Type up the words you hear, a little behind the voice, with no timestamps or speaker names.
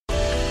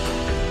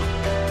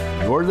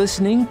You're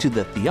listening to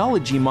the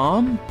Theology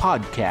Mom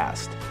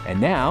podcast. And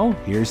now,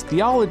 here's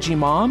Theology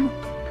Mom,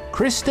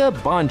 Krista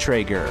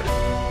Bontrager.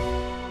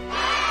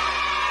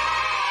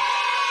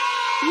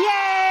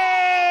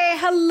 Yay!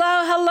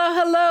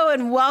 Hello,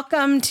 and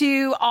welcome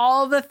to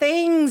All the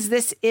Things.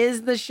 This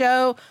is the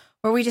show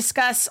where we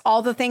discuss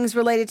all the things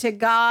related to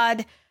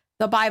God,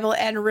 the Bible,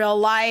 and real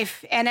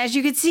life. And as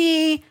you can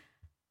see,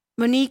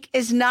 Monique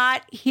is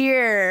not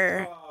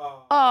here.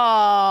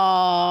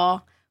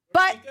 Oh,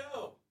 but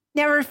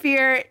never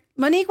fear.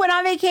 Monique went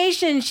on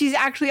vacation. She's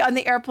actually on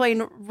the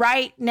airplane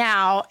right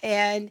now,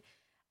 and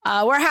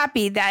we're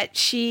happy that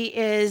she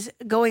is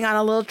going on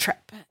a little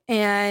trip,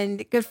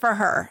 and good for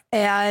her.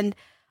 And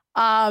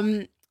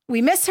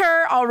we miss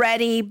her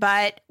already,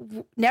 but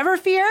never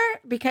fear,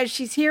 because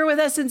she's here with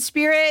us in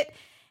spirit.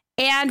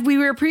 And we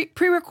were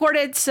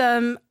pre-recorded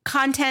some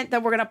content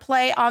that we're going to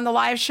play on the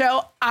live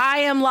show. I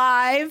am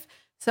live,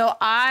 so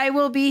I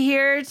will be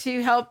here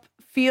to help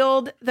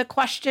field the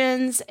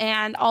questions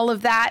and all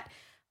of that.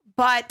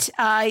 But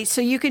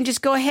so you can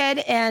just go ahead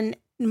and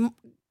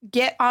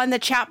get on the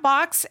chat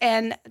box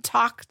and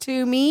talk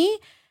to me.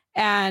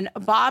 And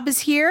Bob is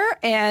here,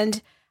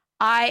 and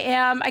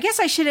I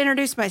guess I should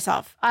introduce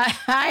myself. I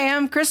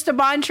am Krista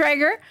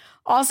Bontrager,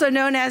 also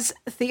known as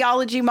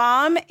Theology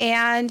Mom,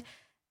 and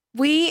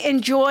we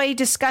enjoy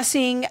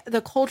discussing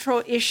the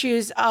cultural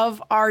issues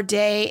of our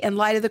day in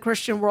light of the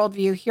Christian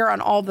worldview here on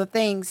All the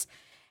Things.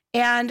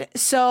 And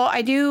so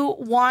I do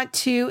want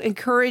to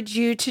encourage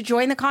you to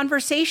join the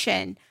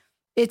conversation.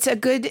 It's a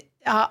good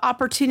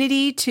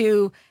opportunity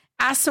to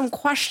ask some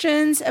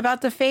questions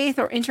about the faith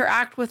or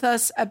interact with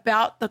us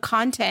about the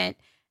content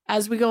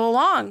as we go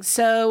along.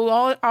 So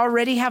we'll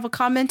already have a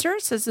commenter,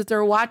 says that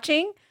they're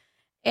watching,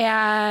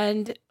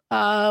 and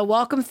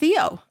welcome,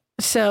 Theo.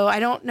 So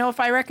I don't know if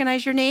I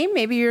recognize your name.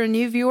 Maybe you're a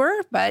new viewer,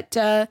 but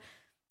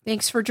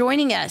thanks for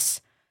joining us.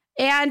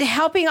 And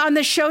helping on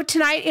the show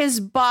tonight is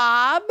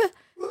Bob,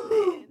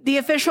 the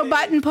official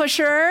button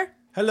pusher.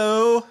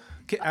 Hello.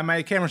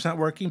 My camera's not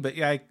working, but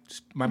yeah,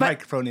 my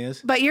microphone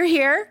is. But you're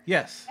here.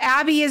 Yes.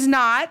 Abby is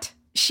not.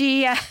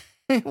 We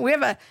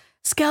have a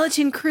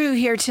skeleton crew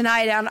here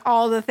tonight on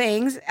All the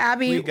Things.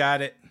 We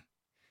got it.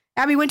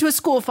 Abby went to a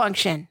school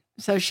function,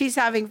 so she's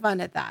having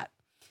fun at that.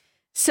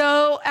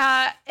 So,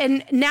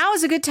 and now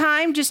is a good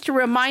time just to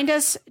remind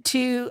us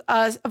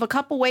of a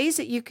couple ways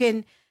that you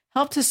can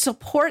help to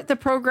support the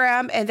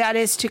program, and that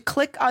is to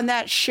click on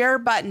that share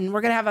button.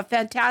 We're going to have a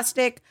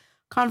fantastic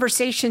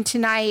conversation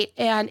tonight,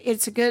 and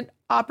it's a good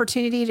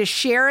opportunity to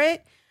share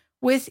it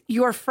with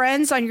your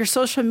friends on your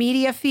social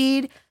media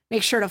feed.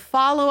 Make sure to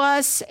follow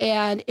us,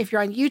 and if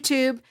you're on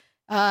YouTube,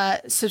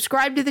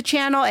 subscribe to the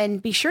channel,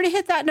 and be sure to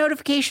hit that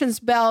notifications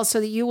bell so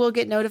that you will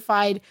get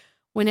notified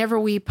whenever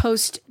we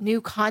post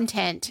new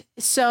content.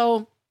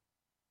 So,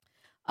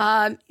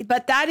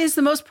 but that is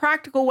the most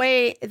practical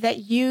way that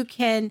you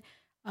can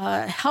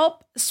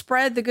help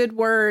spread the good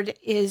word,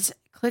 is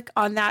click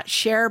on that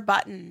share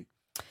button.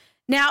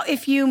 Now,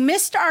 if you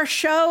missed our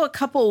show a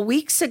couple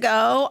weeks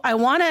ago, I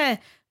want to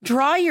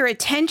draw your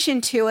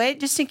attention to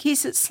it, just in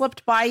case it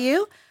slipped by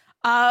you.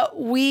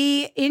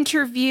 We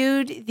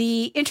interviewed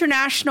the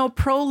international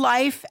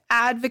pro-life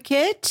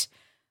advocate,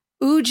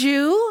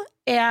 Uju,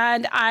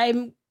 and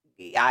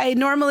I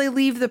normally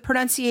leave the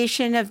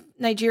pronunciation of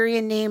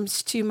Nigerian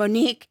names to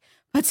Monique,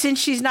 but since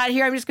she's not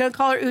here, I'm just going to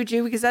call her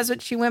Uju because that's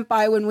what she went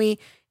by when we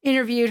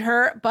interviewed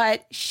her.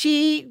 But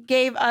she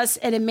gave us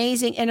an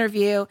amazing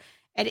interview.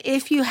 And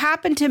if you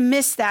happen to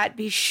miss that,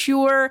 be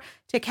sure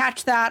to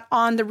catch that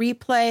on the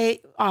replay.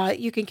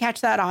 You can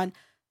catch that on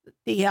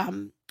the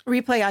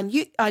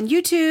replay on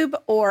YouTube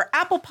or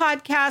Apple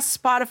Podcasts,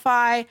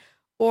 Spotify,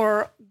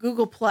 or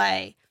Google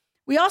Play.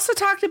 We also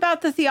talked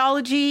about the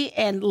theology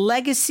and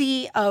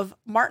legacy of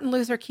Martin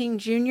Luther King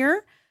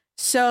Jr.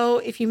 So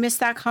if you missed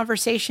that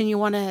conversation, you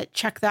want to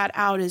check that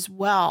out as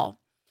well.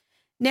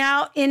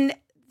 Now, in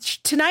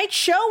tonight's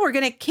show, we're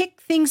going to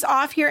kick things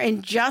off here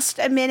in just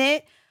a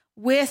minute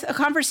with a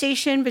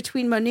conversation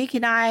between Monique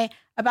and I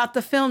about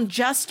the film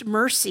Just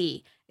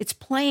Mercy. It's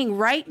playing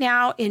right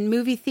now in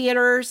movie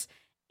theaters,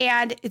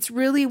 and it's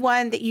really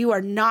one that you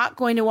are not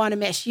going to want to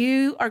miss.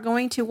 You are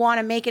going to want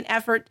to make an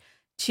effort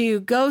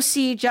to go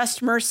see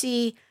Just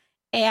Mercy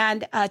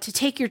and to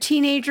take your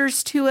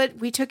teenagers to it.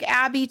 We took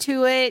Abby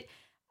to it.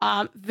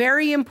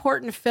 Very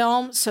important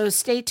film, so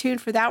stay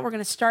tuned for that. We're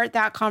going to start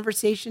that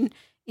conversation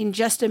in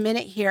just a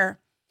minute here.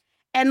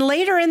 And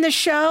later in the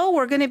show,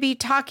 we're going to be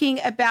talking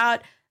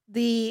about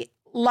the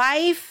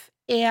life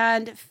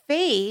and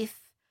faith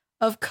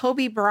of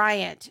Kobe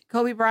Bryant.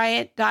 Kobe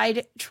Bryant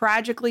died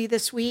tragically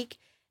this week,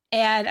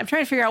 and I'm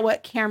trying to figure out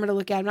what camera to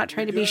look at. I'm not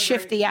trying to be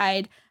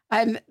shifty-eyed.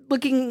 I'm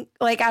looking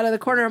like out of the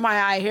corner of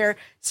my eye here.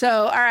 So,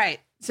 all right.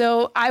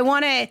 So I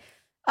want to,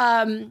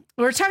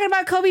 we're talking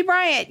about Kobe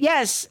Bryant.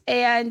 Yes.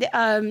 And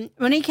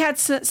Monique had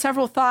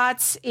several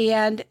thoughts,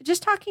 and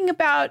just talking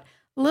about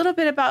a little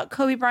bit about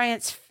Kobe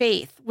Bryant's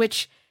faith,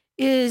 which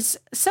is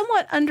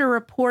somewhat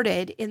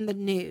underreported in the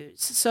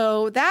news.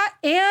 So that,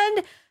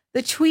 and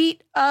the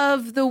tweet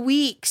of the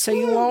week. So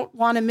you won't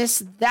want to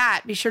miss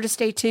that. Be sure to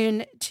stay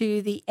tuned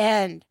to the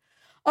end.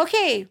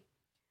 Okay.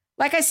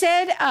 Like I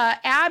said,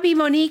 Abby,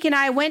 Monique, and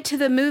I went to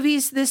the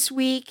movies this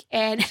week.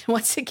 And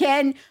once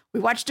again,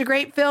 we watched a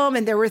great film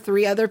and there were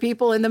 3 other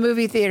people in the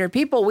movie theater.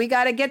 People, we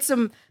got to get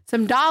some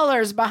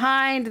dollars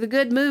behind the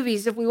good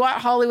movies if we want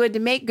Hollywood to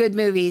make good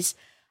movies.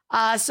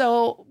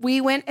 So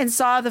we went and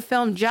saw the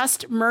film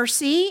Just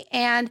Mercy.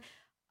 And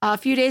a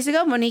few days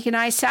ago, Monique and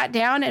I sat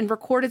down and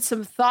recorded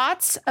some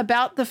thoughts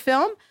about the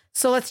film.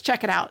 So let's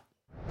check it out.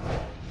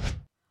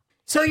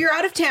 So you're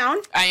out of town.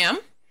 I am.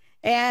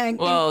 And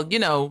well,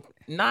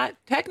 not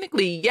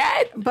technically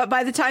yet. But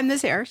by the time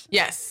this airs.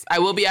 Yes, I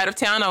will be out of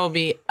town. I will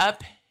be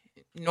up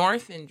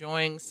north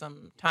enjoying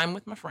some time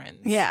with my friends.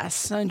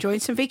 Yes, enjoying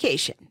some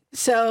vacation.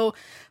 So,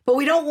 but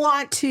we don't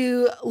want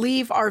to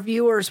leave our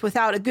viewers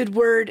without a good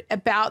word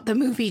about the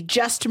movie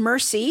Just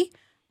Mercy,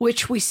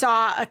 which we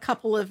saw a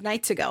couple of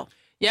nights ago.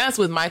 Yes,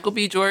 with Michael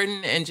B.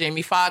 Jordan and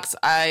Jamie Foxx.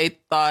 I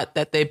thought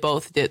that they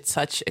both did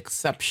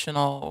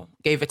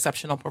gave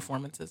exceptional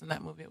performances in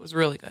that movie. It was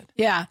really good.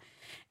 Yeah.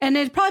 And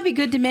it'd probably be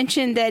good to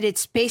mention that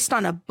it's based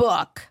on a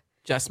book.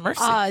 Just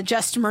Mercy.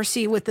 Just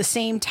Mercy with the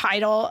same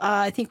title.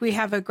 I think we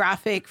have a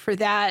graphic for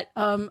that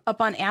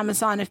up on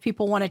Amazon if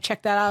people want to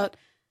check that out.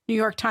 New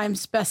York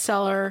Times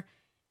bestseller.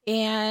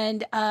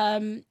 And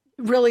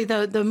really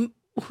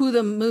who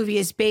the movie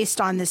is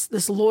based on,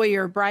 this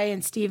lawyer,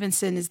 Bryan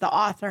Stevenson, is the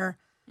author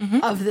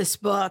of this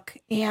book.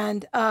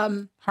 And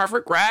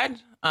Harvard grad,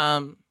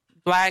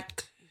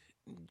 Black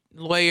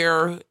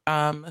lawyer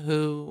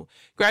who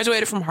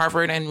graduated from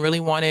Harvard and really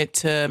wanted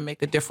to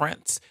make a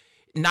difference,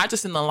 not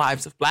just in the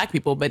lives of Black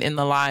people, but in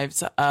the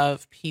lives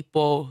of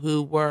people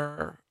who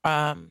were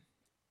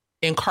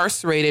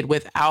incarcerated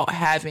without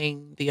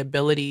having the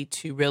ability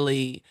to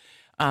really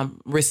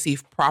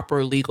receive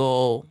proper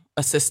legal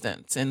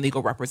assistance and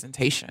legal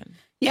representation.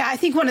 Yeah, I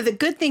think one of the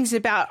good things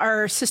about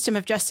our system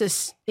of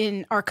justice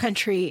in our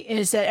country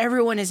is that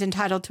everyone is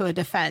entitled to a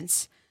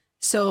defense.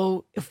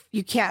 So if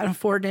you can't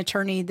afford an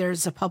attorney,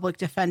 there's a public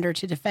defender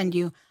to defend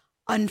you.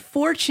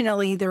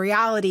 Unfortunately, the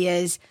reality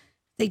is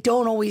they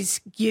don't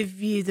always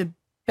give you the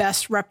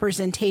best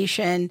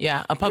representation.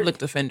 Yeah, a public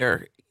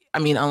defender. I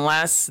mean,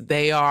 unless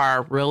they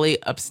are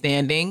really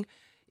upstanding,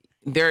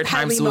 there are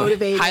times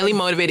highly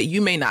motivated.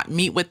 You may not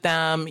meet with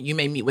them. You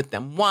may meet with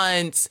them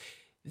once.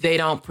 They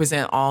don't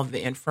present all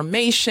the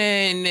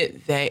information.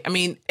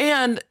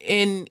 And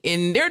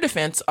in their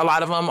defense, a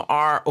lot of them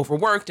are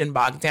overworked and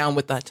bogged down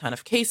with a ton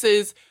of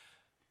cases.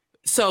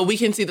 So we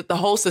can see that the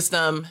whole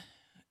system,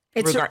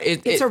 it's a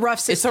rough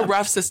system. It's a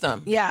rough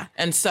system. Yeah.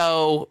 And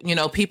so,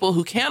 people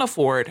who can't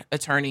afford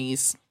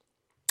attorneys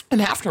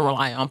and have to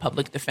rely on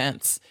public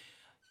defense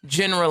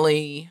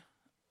generally,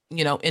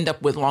 end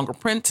up with longer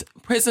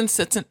prison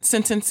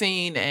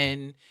sentencing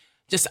and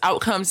just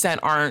outcomes that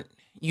aren't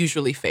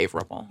usually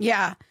favorable.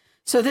 Yeah.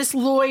 So this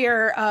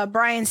lawyer,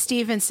 Bryan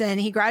Stevenson,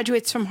 he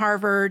graduates from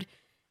Harvard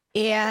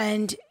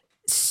and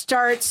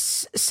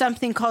starts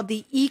something called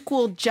the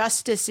Equal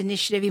Justice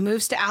Initiative. He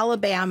moves to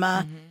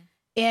Alabama,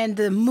 and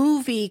the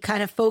movie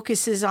kind of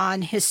focuses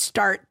on his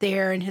start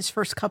there and his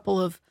first couple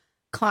of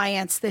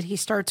clients that he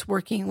starts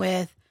working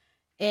with.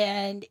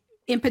 And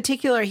in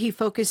particular, he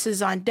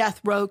focuses on death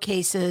row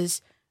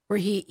cases where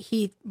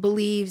he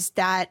believes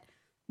that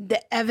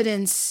the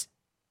evidence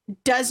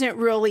doesn't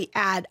really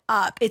add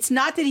up. It's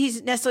not that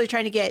he's necessarily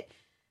trying to get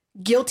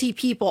guilty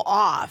people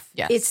off.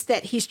 Yes. It's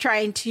that he's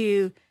trying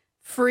to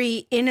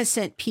free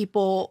innocent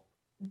people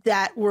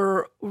that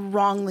were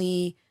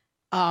wrongly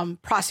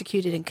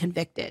prosecuted and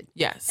convicted.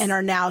 Yes. And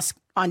are now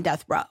on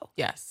death row.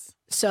 Yes.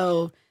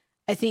 So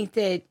I think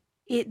that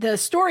the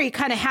story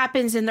kind of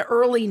happens in the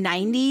early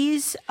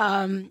 90s.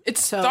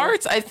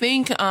 Starts, I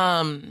think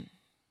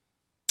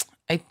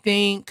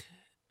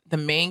the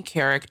main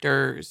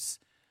character's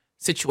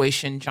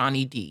situation,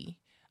 Johnny D,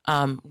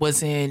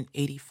 was in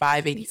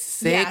 85,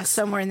 86. Yeah,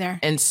 somewhere in there.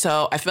 And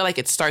so I feel like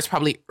it starts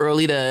probably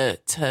early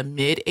to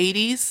mid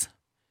 80s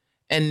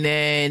and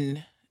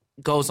then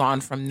goes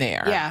on from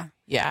there. Yeah.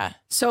 Yeah.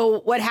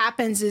 So what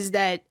happens is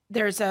that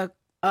there's a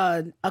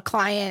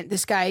client,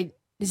 this guy,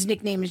 his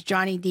nickname is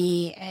Johnny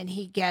D, and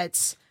he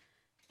gets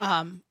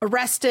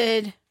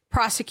arrested,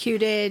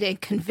 prosecuted,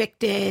 and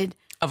convicted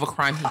of a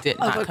crime he did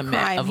not commit,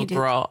 a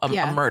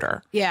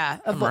murder. Yeah,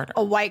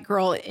 a white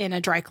girl in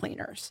a dry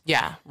cleaners.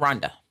 Yeah,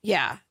 Rhonda.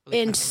 Yeah.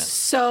 And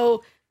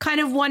so kind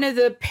of one of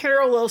the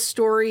parallel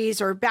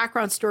stories or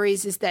background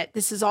stories is that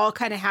this is all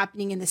kind of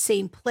happening in the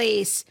same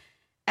place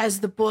as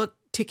the book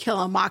To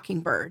Kill a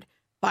Mockingbird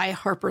by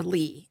Harper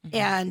Lee.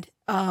 And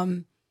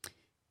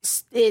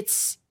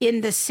it's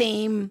in the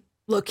same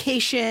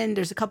location.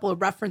 There's a couple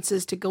of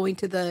references to going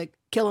to the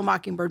Kill a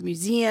Mockingbird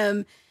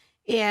Museum.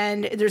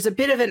 And there's a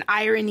bit of an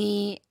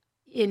irony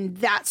in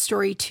that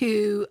story,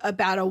 too,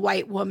 about a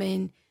white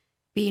woman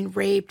being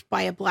raped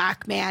by a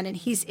black man, and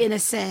he's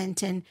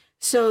innocent. And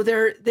so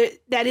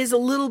that is a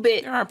little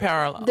bit. There are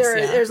parallels.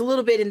 There's a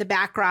little bit in the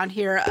background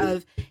here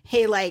of,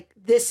 hey, like,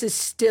 this is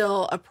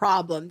still a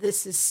problem.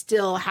 This is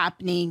still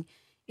happening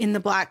in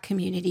the Black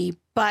community.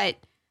 But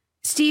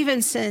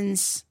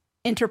Stevenson's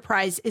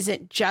enterprise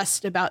isn't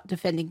just about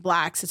defending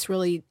blacks. It's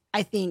really,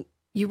 I think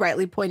you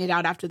rightly pointed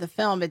out after the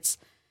film, it's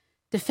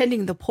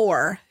defending the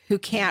poor who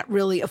can't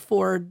really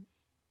afford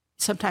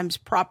sometimes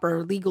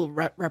proper legal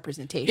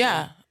representation.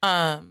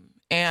 Yeah.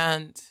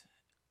 And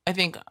I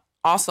think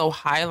also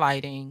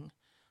highlighting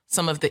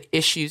some of the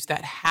issues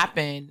that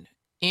happen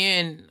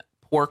in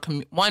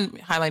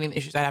highlighting the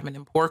issues that happen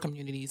in poor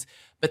communities,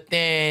 but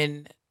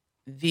then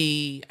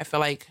I feel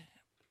like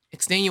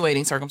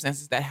extenuating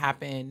circumstances that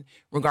happen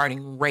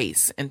regarding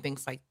race and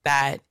things like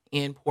that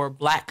in poor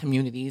Black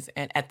communities.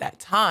 And at that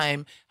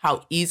time,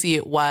 how easy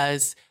it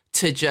was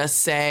to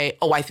just say,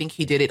 oh, I think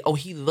he did it. Oh,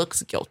 he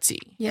looks guilty.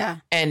 Yeah.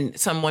 And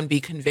someone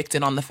be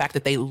convicted on the fact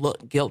that they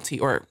look guilty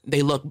or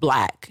they look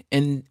Black,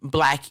 and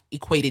Black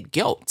equated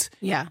guilt.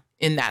 Yeah.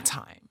 In that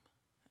time.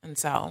 And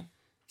so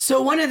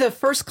one of the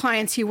first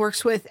clients he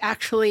works with,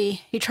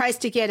 actually, he tries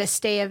to get a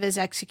stay of his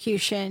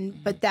execution,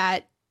 but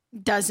that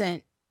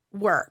doesn't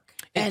work.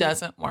 It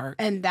doesn't work.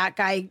 And that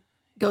guy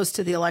goes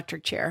to the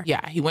electric chair.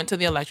 Yeah, he went to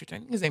the electric chair. I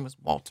think his name was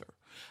Walter.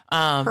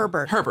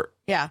 Herbert.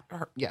 Yeah.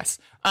 Yes.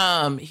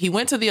 He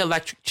went to the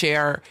electric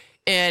chair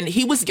and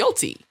he was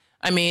guilty.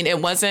 I mean,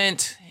 it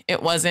wasn't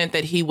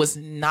that he was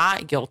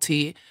not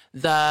guilty.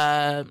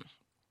 The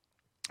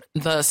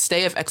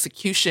stay of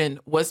execution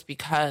was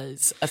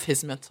because of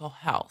his mental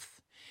health.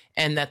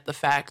 And that the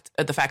fact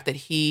that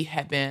he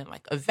had been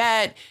like a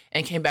vet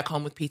and came back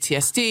home with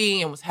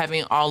PTSD and was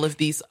having all of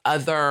these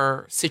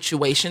other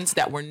situations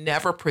that were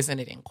never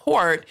presented in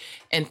court,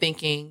 and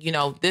thinking,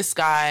 this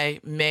guy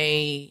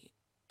may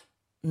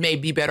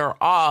be better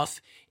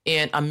off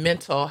in a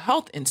mental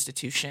health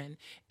institution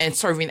and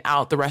serving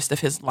out the rest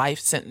of his life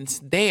sentence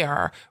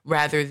there,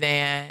 rather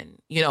than,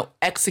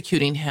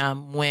 executing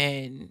him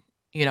when,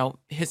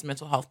 his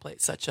mental health played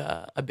such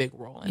a big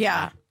role in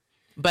that.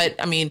 But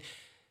I mean,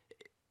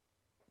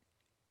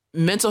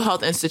 mental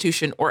health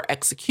institution or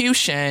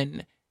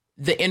execution,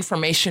 the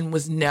information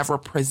was never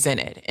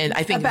presented. And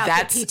I think about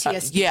that's, the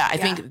PTSD. I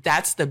think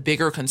that's the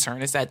bigger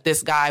concern, is that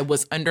this guy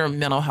was under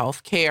mental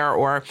health care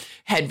or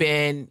had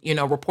been,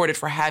 reported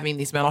for having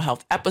these mental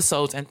health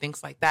episodes and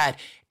things like that.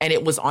 And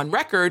it was on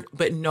record,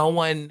 but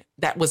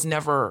that was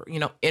never,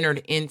 entered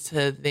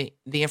into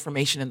the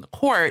information in the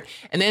court.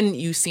 And then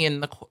you see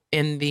in the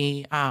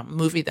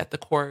movie that the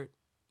court,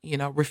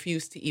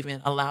 refused to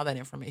even allow that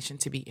information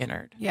to be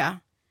entered. Yeah.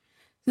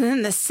 And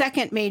then the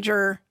second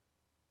major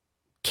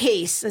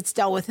case that's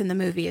dealt with in the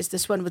movie is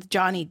this one with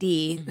Johnny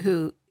D, mm-hmm.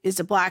 who is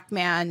a Black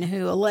man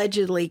who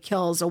allegedly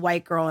kills a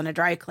white girl in a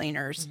dry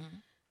cleaners. Mm-hmm.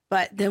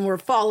 But then we're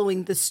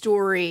following the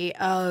story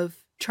of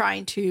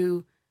trying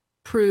to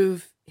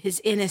prove his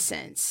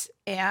innocence.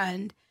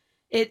 And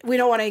we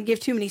don't want to give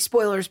too many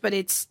spoilers, but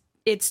it's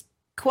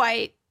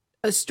quite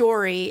a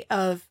story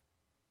of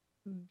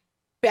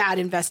bad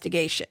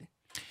investigation.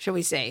 Shall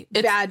we say,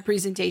 bad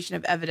presentation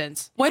of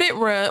evidence. In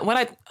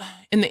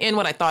the end,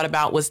 what I thought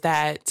about was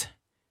that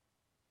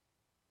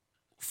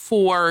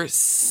for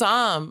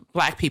some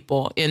Black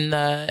people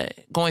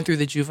going through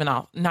the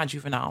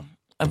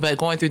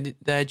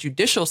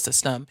judicial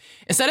system,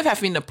 instead of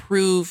having to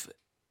prove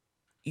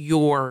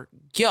your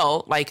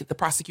guilt, like the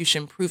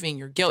prosecution proving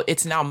your guilt,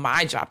 it's now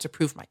my job to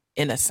prove my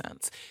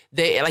innocence.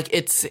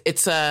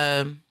 It's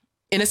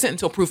innocent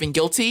until proven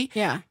guilty.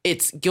 Yeah.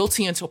 It's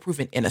guilty until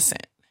proven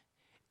innocent.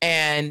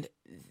 And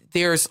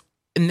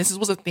this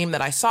was a theme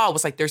that I saw,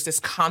 was like, there's this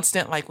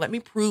constant, like, let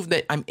me prove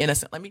that I'm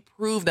innocent. Let me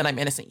prove that I'm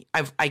innocent.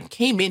 I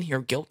came in here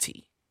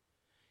guilty.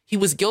 He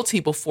was guilty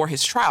before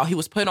his trial. He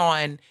was put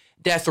on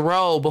death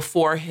row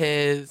before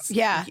his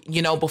trial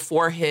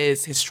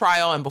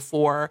and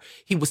before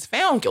he was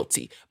found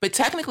guilty. But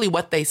technically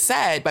what they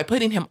said by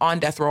putting him on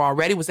death row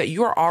already was that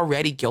you're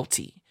already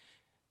guilty.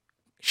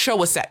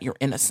 Show us that you're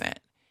innocent.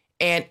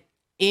 And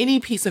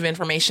any piece of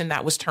information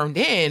that was turned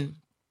in,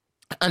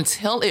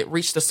 until it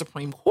reached the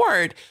Supreme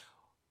Court,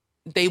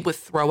 they would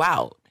throw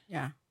out.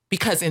 Yeah.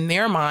 Because in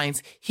their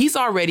minds, he's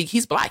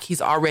Black, he's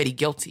already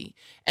guilty.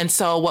 And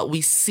so what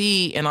we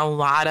see in a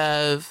lot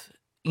of,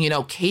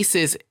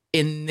 cases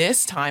in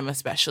this time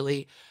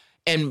especially,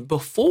 and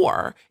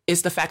before,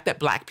 is the fact that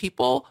Black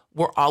people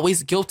were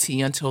always guilty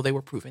until they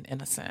were proven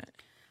innocent.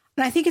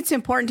 And I think it's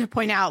important to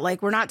point out,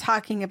 like, we're not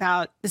talking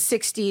about the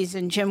 60s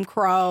and Jim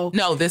Crow.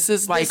 No, this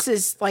is like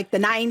the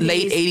 90s.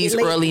 Late 80s,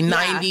 early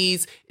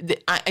 90s.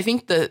 I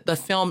think the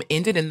film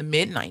ended in the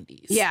mid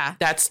 90s. Yeah.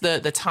 That's the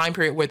time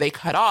period where they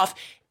cut off.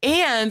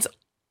 And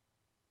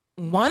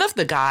one of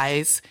the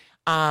guys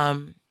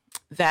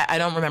that I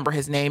don't remember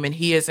his name, and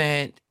he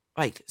isn't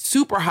like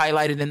super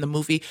highlighted in the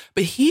movie,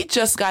 but he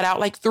just got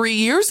out like 3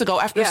 years ago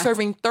after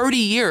serving 30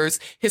 years.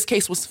 His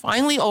case was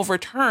finally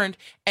overturned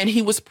and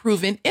he was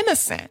proven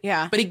innocent.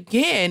 Yeah. But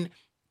again,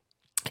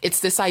 it's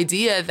this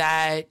idea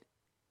that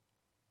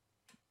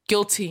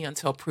guilty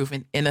until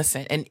proven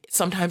innocent. And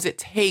sometimes it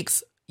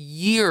takes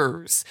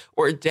years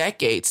or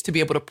decades to be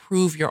able to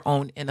prove your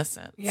own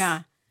innocence.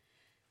 Yeah.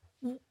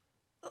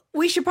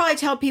 We should probably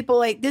tell people,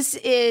 like, this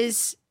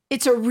is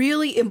it's a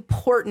really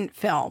important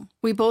film.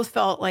 We both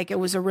felt like it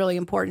was a really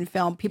important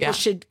film. People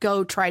should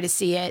go try to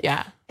see it.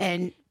 Yeah.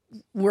 And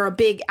we're a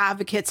big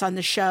advocates on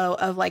the show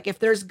of like, if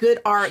there's good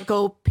art,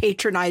 go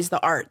patronize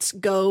the arts.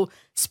 Go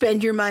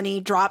spend your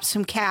money, drop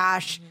some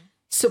cash,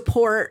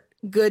 support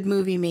good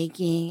movie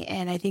making.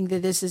 And I think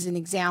that this is an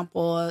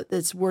example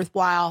that's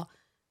worthwhile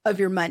of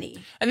your money.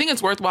 I think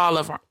it's worthwhile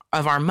of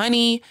our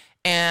money,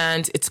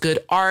 and it's good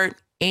art,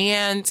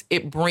 and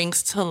it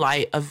brings to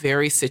light a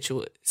very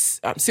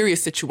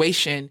serious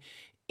situation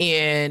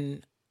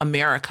in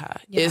America.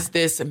 Is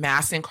this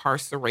mass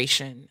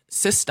incarceration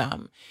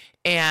system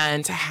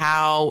and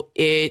how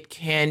it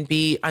can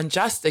be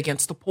unjust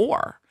against the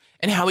poor,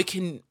 and how it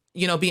can,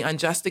 be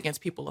unjust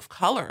against people of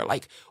color.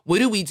 Like, what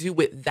do we do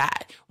with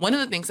that? One of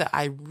the things that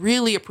I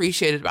really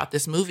appreciated about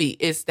this movie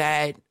is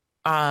that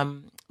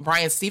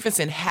Bryan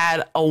Stevenson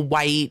had a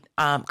white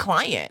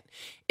client.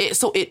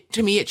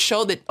 To me, it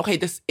showed that, okay,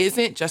 this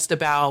isn't just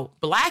about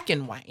black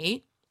and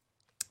white,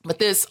 but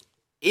this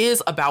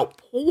is about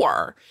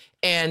poor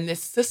and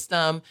this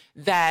system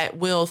that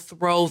will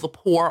throw the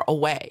poor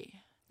away.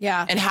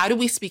 Yeah. And how do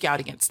we speak out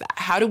against that?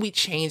 How do we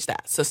change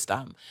that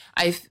system?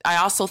 I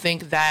also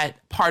think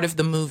that part of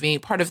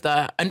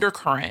the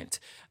undercurrent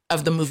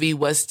of the movie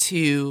was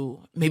to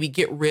maybe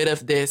get rid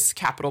of this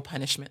capital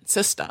punishment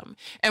system.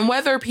 And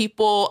whether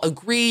people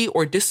agree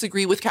or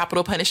disagree with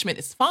capital punishment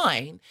is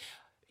fine.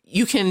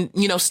 You can,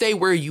 stay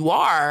where you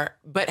are,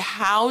 but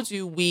how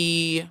do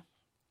we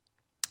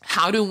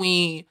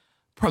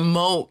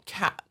promote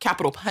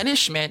capital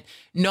punishment,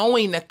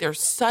 knowing that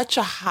there's such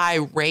a high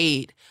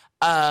rate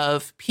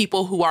of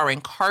people who are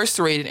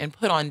incarcerated and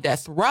put on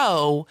death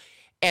row,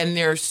 and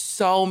there's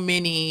so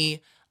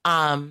many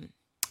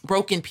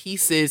broken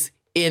pieces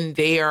in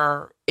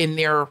their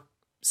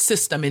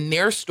system, in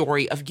their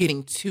story of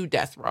getting to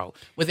death row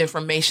with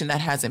information that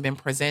hasn't been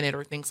presented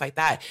or things like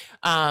that.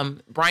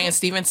 Bryan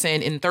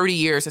Stevenson in 30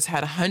 years has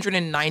had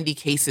 190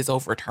 cases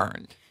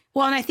overturned.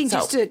 Well, and I think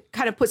just to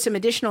kind of put some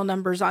additional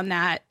numbers on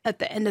that at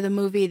the end of the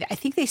movie, I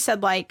think they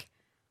said like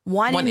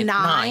one in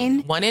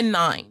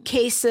nine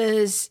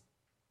cases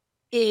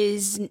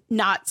is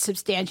not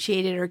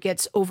substantiated or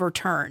gets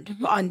overturned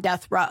on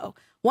death row.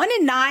 1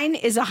 in 9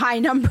 is a high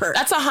number.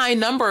 That's a high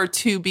number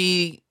to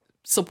be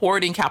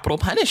supporting capital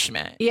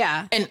punishment.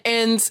 Yeah. And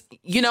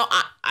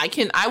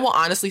I will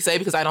honestly say,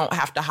 because I don't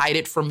have to hide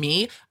it from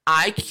me,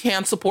 I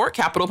can support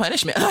capital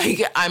punishment.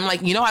 I'm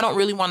like, I don't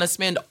really want to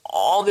spend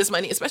all this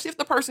money, especially if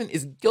the person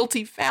is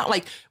guilty found.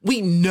 Like,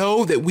 we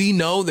know that we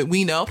know that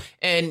we know.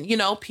 And,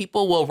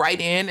 people will write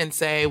in and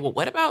say, well,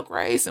 what about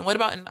grace?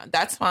 And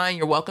that's fine.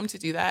 You're welcome to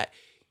do that.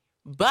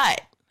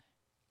 But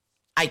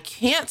I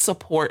can't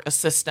support a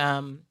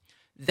system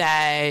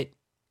that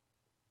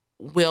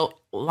will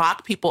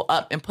lock people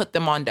up and put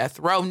them on death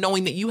row,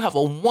 knowing that you have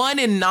a 1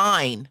 in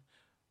 9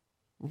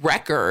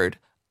 record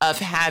of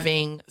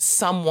having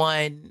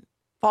someone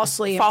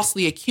falsely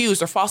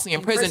accused or falsely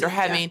imprisoned or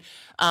having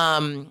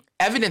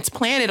evidence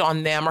planted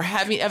on them or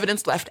having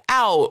evidence left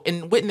out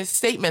and witness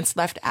statements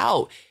left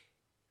out.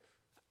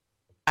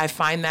 I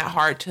find that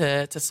hard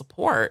to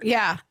support.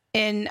 Yeah.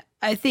 And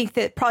I think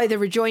that probably the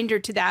rejoinder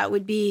to that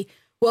would be,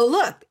 well,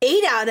 look,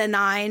 8 out of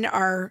 9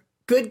 are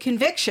good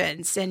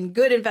convictions and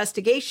good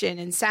investigation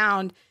and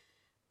sound,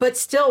 but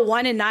still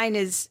 1 in 9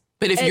 is.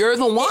 But if you're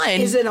the one,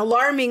 is an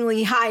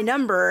alarmingly high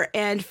number.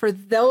 And for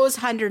those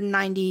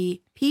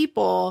 190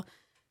 people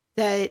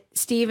that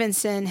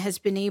Stevenson has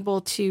been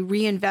able to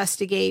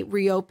reinvestigate,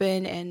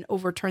 reopen, and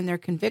overturn their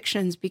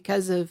convictions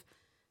because of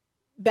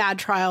bad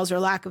trials or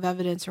lack of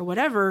evidence or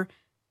whatever,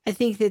 I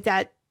think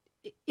that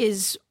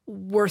is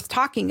worth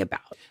talking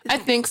about. I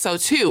think so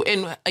too.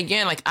 And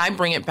again, like, I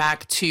bring it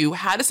back to,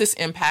 how does this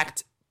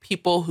impact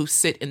people who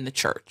sit in the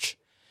church?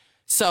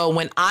 So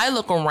when I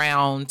look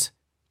around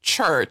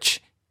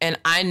church and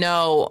I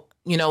know,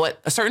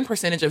 what, a certain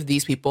percentage of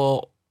these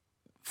people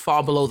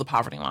fall below the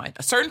poverty line.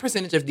 A certain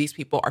percentage of these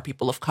people are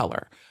people of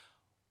color.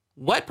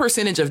 What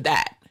percentage of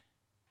that,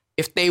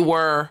 if they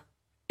were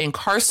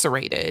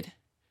incarcerated,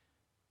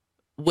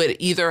 would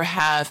either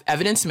have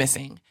evidence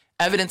missing,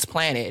 evidence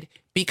planted,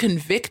 be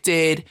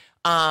convicted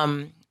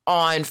on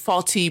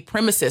faulty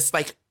premises?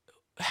 Like,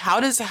 how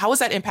is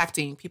that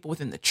impacting people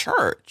within the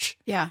church?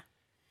 Yeah.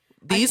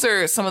 These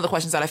are some of the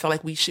questions that I feel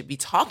like we should be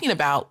talking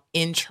about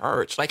in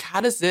church. Like,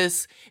 how does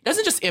this, it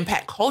doesn't just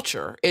impact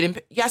culture.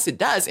 Yes, it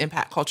does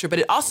impact culture, but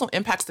it also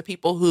impacts the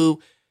people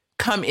who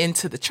come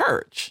into the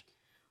church.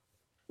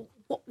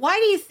 Why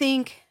do you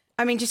think,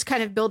 just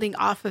kind of building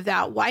off of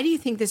that, why do you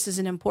think this is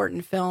an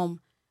important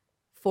film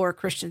for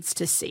Christians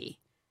to see?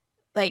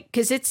 Like,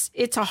 because it's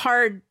a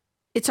hard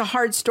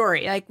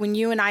story. Like, when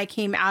you and I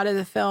came out of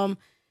the film,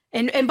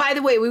 and by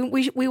the way,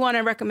 we want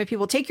to recommend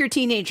people take your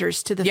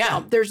teenagers to the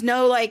film. There's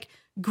no like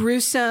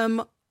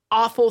gruesome,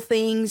 awful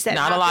things that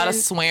not happen. A lot of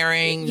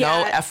swearing,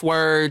 no F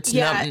words.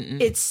 Yeah,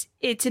 it's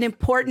an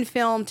important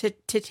film to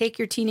take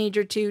your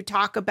teenager to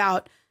talk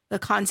about the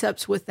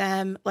concepts with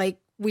them. Like,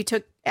 we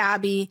took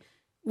Abby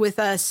with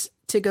us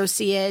to go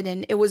see it,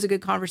 and it was a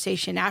good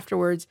conversation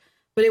afterwards.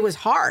 but it was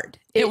hard.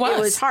 It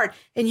was hard.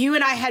 And you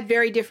and I had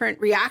very different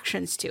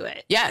reactions to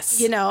it. Yes.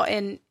 You know,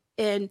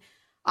 and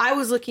I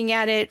was looking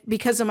at it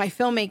because of my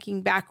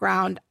filmmaking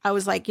background. I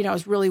was like, you know, it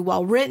was really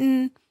well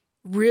written,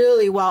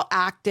 really well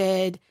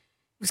acted. It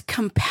was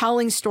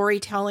compelling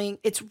storytelling.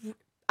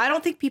 I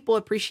don't think people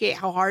appreciate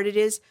how hard it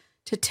is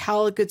to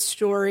tell a good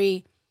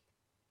story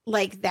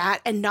like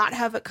that and not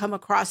have it come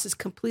across as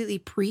completely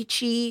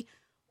preachy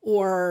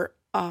or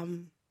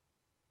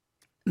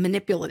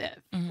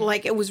manipulative. Mm-hmm.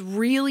 Like, it was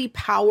really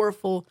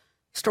powerful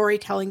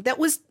storytelling that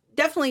was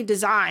definitely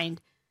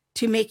designed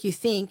to make you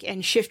think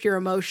and shift your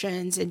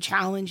emotions and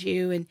challenge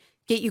you and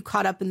get you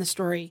caught up in the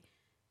story.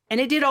 And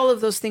it did all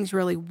of those things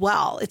really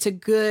well. It's a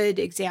good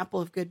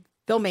example of good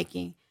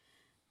filmmaking.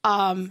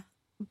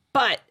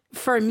 But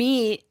for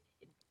me,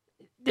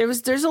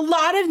 there's a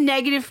lot of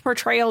negative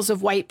portrayals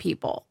of white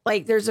people.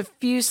 Like, there's a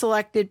few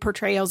selected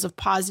portrayals of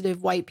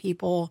positive white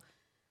people,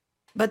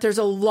 but there's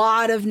a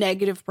lot of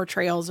negative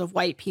portrayals of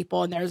white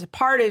people. And there's a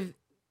part of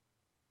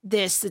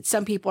this that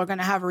some people are going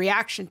to have a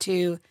reaction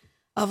to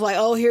of like,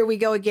 oh, here we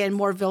go again,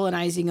 more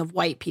villainizing of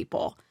white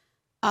people.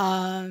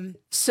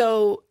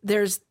 So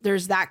there's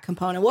that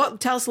component. Well,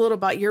 tell us a little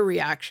about your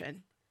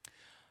reaction.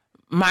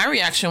 My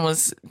reaction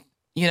was,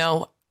 you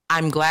know,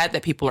 I'm glad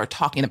that people are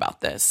talking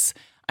about this.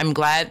 I'm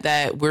glad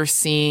that we're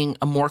seeing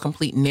a more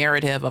complete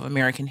narrative of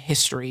American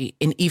history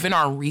and even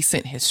our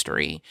recent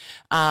history.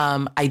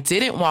 I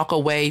didn't walk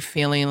away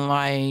feeling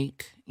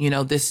like, you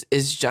know, this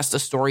is just a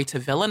story to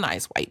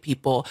villainize white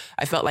people.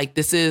 I felt like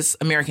this is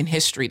American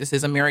history. This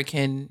is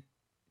American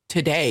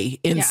today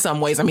in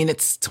some ways. I mean,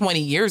 it's 20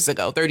 years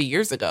ago, 30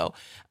 years ago.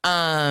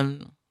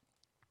 And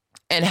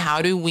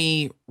how do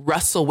we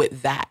wrestle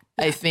with that?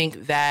 I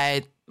think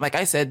that, like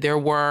I said, there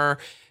were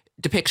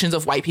depictions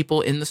of white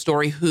people in the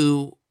story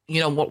who, you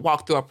know,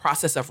 walked through a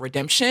process of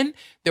redemption.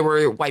 There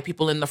were white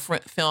people in the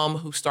film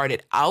who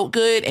started out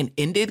good and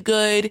ended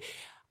good.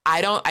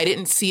 I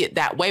didn't see it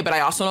that way, but I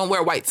also don't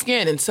wear white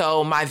skin. And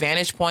so my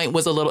vantage point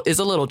is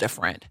a little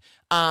different.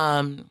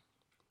 But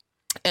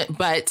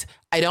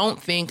I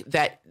don't think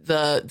that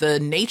the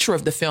nature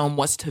of the film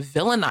was to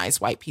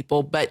villainize white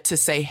people, but to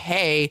say,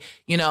 hey,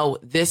 you know,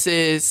 this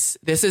is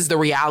the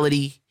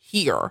reality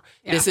here.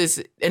 Yeah.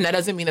 And that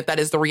doesn't mean that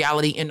is the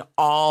reality in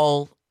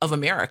all of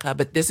America,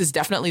 but this is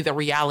definitely the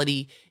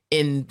reality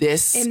in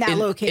this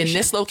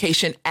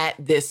location at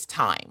this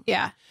time.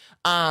 Yeah.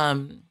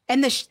 And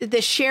the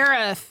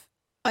sheriff,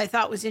 I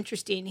thought, was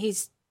interesting.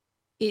 He's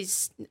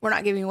we're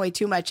not giving away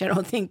too much, I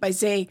don't think, by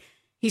saying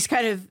he's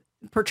kind of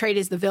portrayed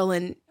as the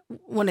villain,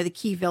 one of the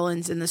key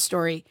villains in the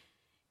story.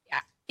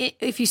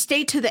 If you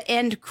stay to the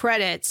end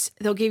credits,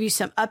 they'll give you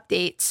some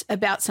updates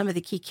about some of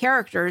the key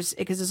characters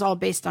because it's all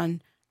based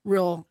on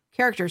real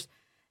characters.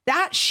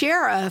 That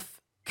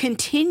sheriff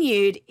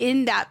continued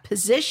in that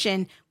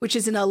position, which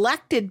is an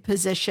elected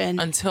position,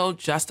 until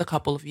just a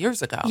couple of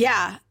years ago.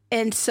 Yeah.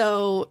 And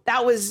so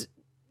that was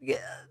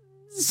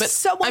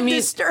somewhat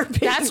disturbing.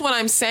 That's what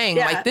I'm saying.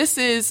 Yeah. Like, this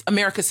is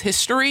America's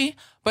history,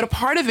 but a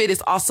part of it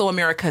is also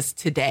America's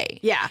today.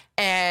 Yeah.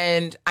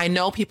 And I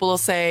know people will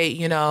say,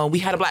 you know, we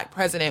had a black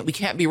president, we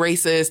can't be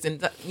racist,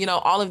 and, you know,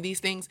 all of these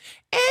things.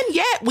 And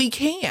yet we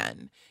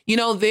can. You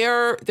know,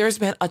 there's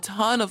been a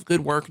ton of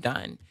good work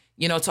done,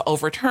 you know, to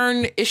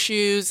overturn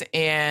issues.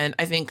 And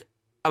I think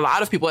a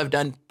lot of people have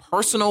done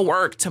personal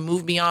work to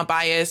move beyond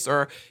bias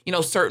or, you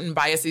know, certain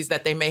biases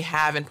that they may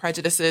have and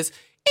prejudices.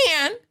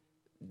 And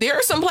there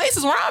are some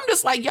places where I'm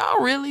just like,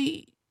 y'all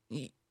really,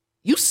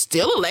 you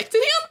still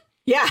elected him?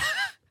 Yeah.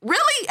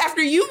 Really?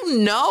 After you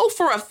know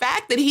for a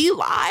fact that he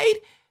lied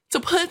to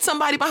put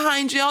somebody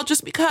behind jail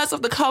just because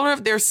of the color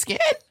of their skin?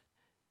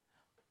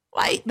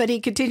 Like, but he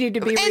continued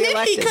to be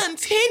reelected. And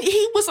then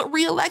he was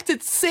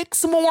reelected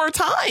 6 more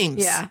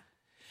times. Yeah.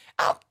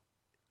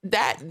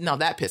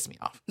 That pissed me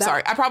off.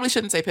 Sorry, I probably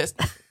shouldn't say pissed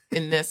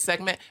in this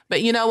segment,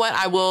 but you know what?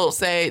 I will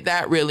say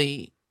that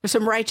really, there's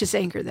some righteous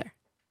anger there.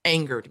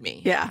 Angered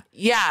me. Yeah.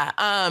 Yeah.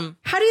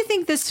 How do you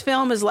think this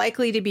film is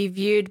likely to be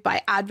viewed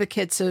by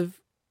advocates of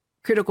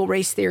critical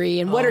race theory?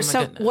 And what are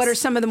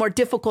some of the more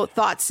difficult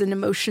thoughts and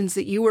emotions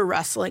that you were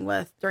wrestling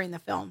with during the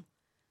film?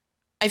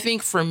 I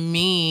think for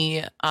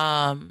me,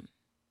 one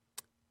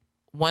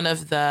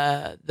of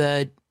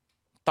the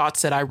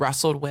thoughts that I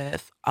wrestled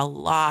with a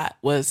lot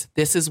was,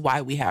 this is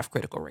why we have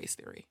critical race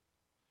theory.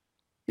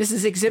 This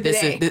is Exhibit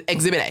A.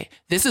 Exhibit A.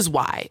 This is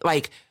why.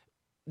 Like,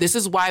 this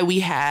is why we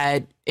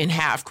had and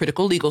have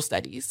critical legal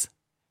studies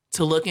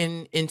to look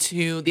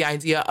into the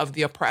idea of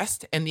the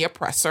oppressed and the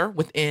oppressor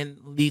within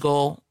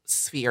legal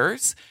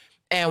spheres,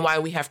 and why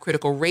we have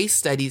critical race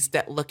studies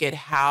that look at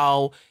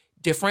how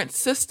different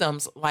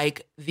systems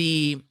like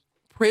the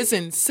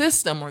prison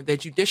system or the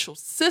judicial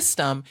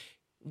system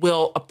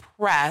will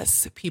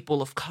oppress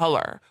people of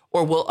color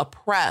or will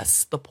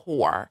oppress the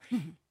poor.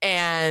 Mm-hmm.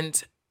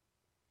 And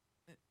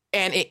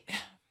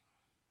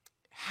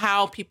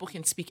how people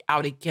can speak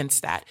out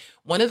against that.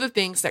 One of the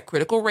things that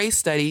critical race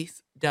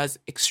studies does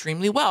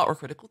extremely well, or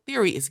critical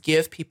theory, is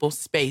give people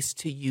space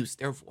to use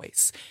their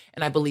voice.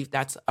 And I believe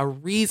that's a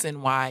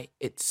reason why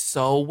it's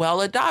so well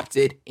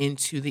adopted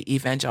into the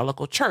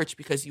evangelical church,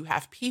 because you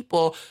have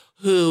people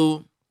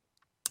who,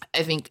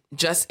 I think,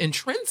 just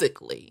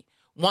intrinsically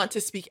want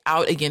to speak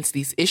out against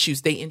these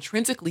issues. They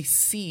intrinsically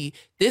see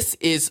this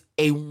is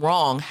a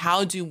wrong.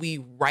 How do we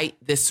right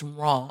this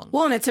wrong?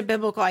 Well, and it's a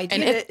biblical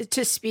idea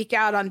to speak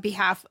out on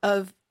behalf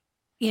of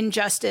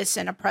injustice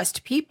and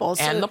oppressed people.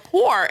 And the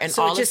poor and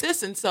all of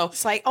this. And so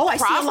it's like, I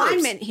see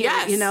alignment here,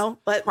 yes,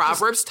 but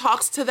Proverbs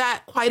talks to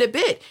that quite a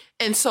bit.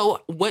 And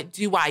so what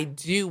do I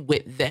do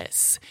with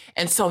this?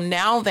 And so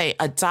now they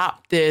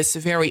adopt this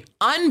very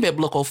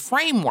unbiblical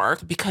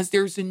framework because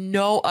there's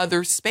no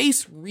other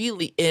space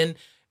really in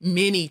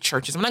many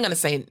churches. I'm not going to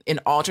say in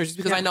all churches,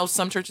 because I know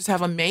some churches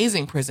have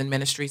amazing prison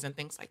ministries and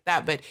things like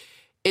that, but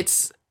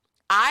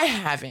I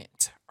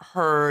haven't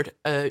heard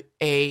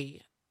a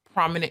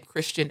prominent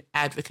Christian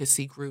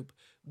advocacy group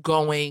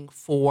going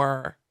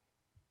for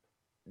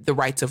the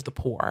rights of the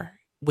poor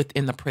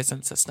within the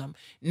prison system.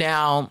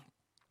 Now,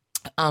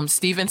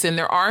 Stevenson,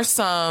 there are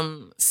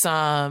some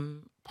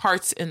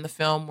parts in the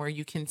film where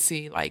you can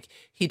see, like,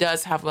 he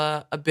does have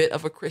a bit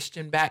of a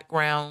Christian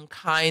background,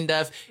 kind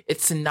of.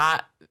 It's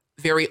not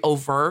very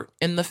overt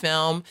in the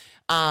film.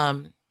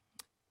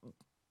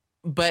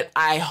 But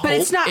I hope. But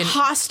it's not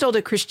hostile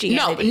to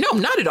Christianity. No,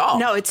 not at all.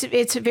 No,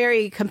 it's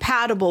very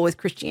compatible with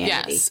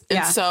Christianity. Yes.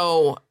 And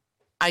so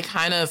I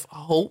kind of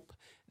hope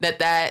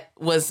that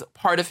was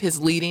part of his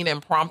leading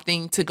and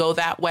prompting to go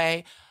that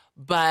way.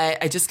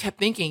 But I just kept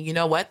thinking, you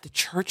know what? The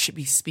church should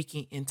be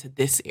speaking into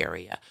this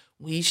area.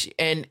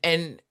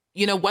 And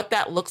you know what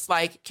that looks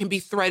like can be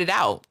threaded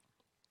out.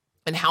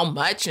 And how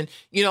much, and,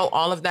 you know,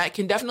 all of that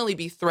can definitely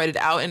be threaded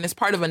out, and it's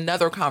part of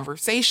another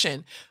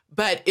conversation.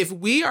 But if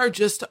we are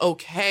just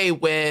okay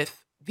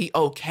with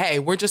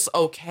we're just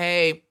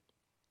okay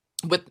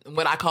with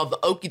what I call the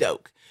okie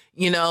doke,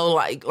 you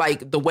know,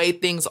 like the way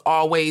things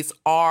always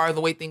are,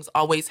 the way things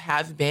always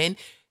have been.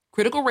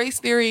 Critical race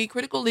theory,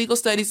 critical legal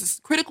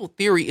studies, critical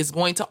theory is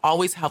going to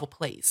always have a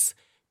place,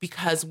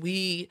 because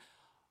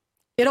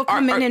it'll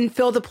come in and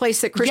fill the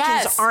place that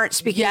Christians aren't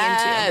speaking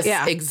into.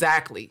 Yeah,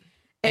 exactly.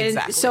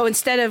 And so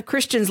instead of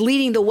Christians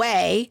leading the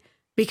way,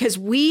 because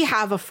we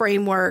have a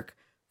framework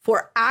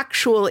for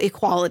actual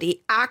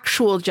equality,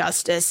 actual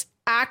justice,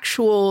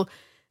 actual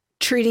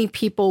treating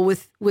people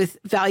with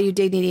value,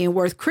 dignity, and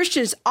worth,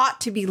 Christians ought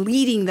to be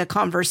leading the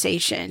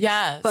conversation.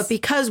 Yes. But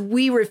because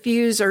we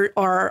refuse or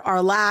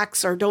are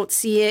lax or don't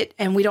see it,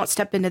 and we don't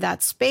step into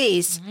that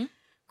space,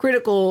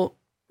 critical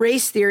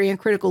race theory and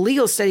critical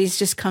legal studies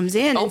just comes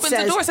in, opens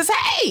the door, says,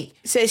 hey,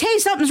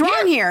 something's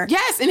wrong here.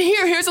 Yes. And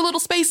here's a little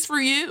space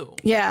for you.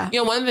 Yeah. You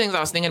know, one of the things I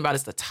was thinking about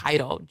is the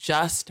title,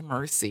 Just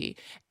Mercy.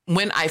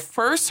 When I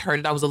first heard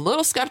it, I was a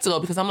little skeptical,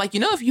 because I'm like, you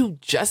know, if you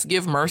just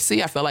give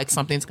mercy, I feel like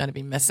something's going to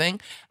be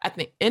missing. At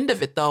the end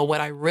of it, though,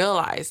 what I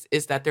realized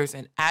is that there's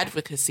an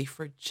advocacy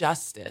for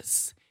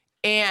justice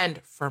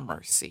and for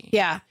mercy.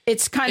 Yeah.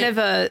 It's kind of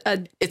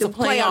it's a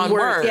play on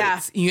words.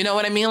 Yeah. You know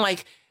what I mean?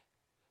 Like,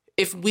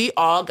 if we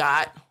all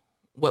got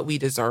what we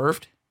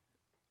deserved,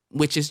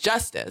 which is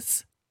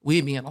justice,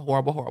 we'd be in a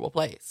horrible, horrible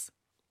place.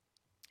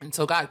 And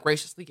so God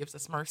graciously gives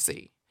us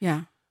mercy.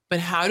 Yeah. But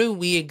how do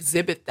we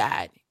exhibit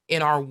that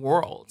in our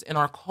world, in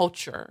our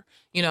culture?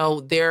 You know,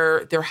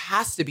 there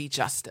has to be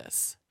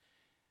justice,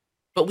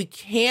 but we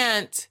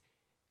can't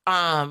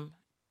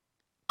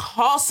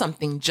call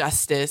something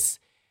justice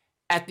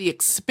at the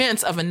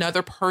expense of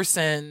another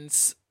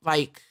person's,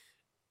 like,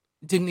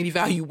 dignity,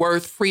 value,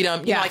 worth,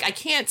 freedom. You know, like, I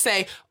can't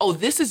say, oh,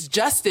 this is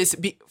justice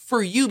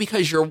for you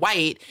because you're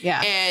white.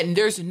 Yeah. And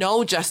there's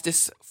no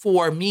justice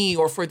for me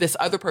or for this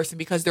other person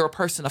because they're a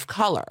person of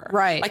color.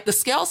 Right. Like, the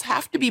scales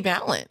have to be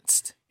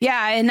balanced.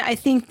 Yeah. And I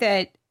think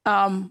that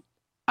I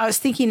was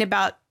thinking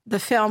about the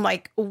film,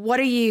 like, what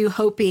are you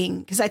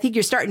hoping? Because I think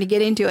you're starting to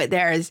get into it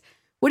there, is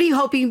what are you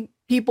hoping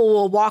people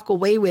will walk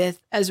away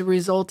with as a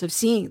result of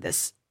seeing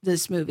this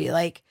movie?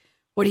 Like,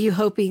 what are you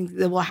hoping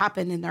that will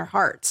happen in their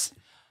hearts?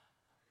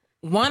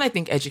 One, I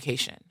think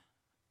education.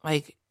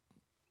 Like,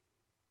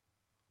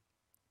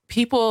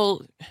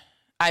 people,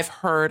 I've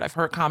heard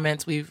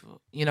comments. We've,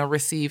 you know,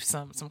 received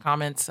some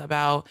comments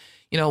about,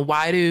 you know,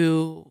 why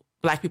do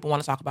Black people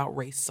want to talk about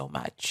race so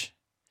much?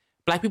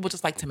 Black people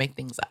just like to make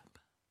things up.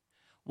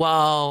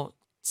 Well,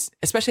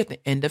 especially at the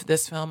end of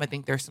this film, I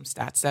think there's some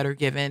stats that are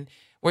given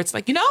where it's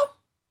like, you know,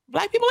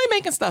 Black people ain't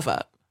making stuff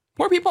up.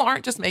 Poor people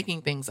aren't just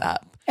making things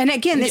up. And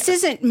again, this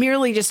isn't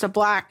merely just a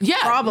Black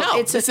problem.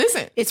 No, this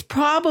isn't. It's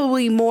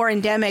probably more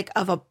endemic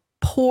of a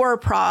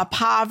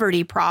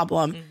poverty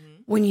problem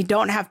when you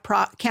don't have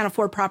can't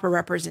afford proper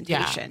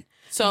representation.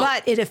 Yeah. So,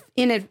 but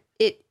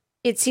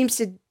it seems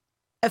to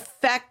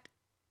affect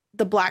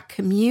the Black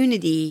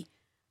community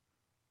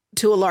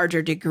to a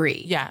larger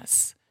degree.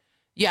 Yes.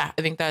 Yeah,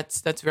 I think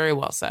that's very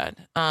well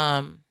said.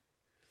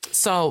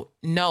 So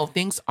no,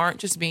 things aren't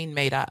just being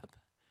made up.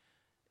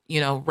 You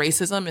know,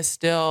 racism is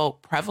still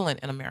prevalent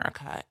in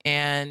America,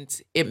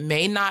 and it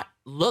may not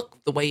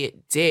look the way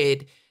it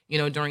did,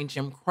 during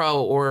Jim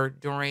Crow or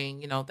during,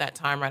 that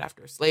time right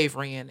after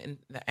slavery and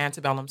the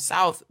antebellum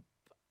South.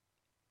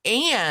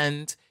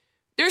 And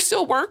there's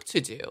still work to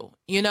do,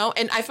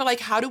 and I feel like,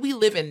 how do we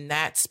live in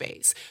that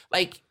space?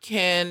 Like,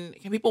 can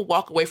people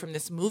walk away from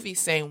this movie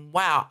saying,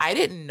 wow, I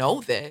didn't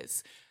know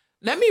this.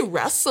 Let me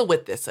wrestle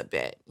with this a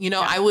bit.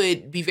 I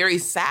would be very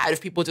sad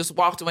if people just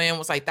walked away and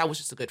was like, that was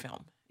just a good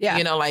film. Yeah.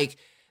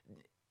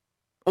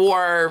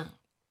 Or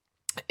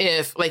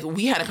if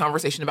we had a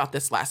conversation about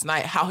this last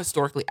night, how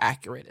historically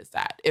accurate is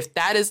that? If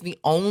that is the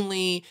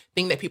only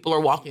thing that people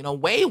are walking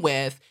away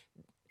with,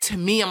 to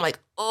me, I'm like,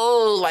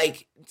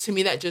 to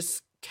me, that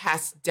just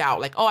casts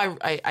doubt.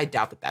 I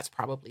doubt that that's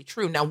probably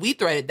true. Now, we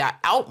threaded that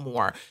out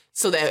more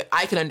so that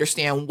I could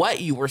understand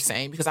what you were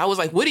saying, because I was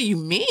like, what do you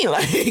mean?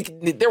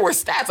 There were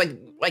stats,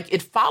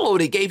 it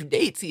followed, it gave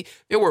dates.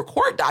 There were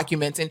court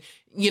documents and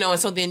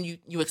so then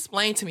you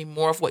explained to me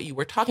more of what you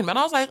were talking about.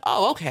 I was like,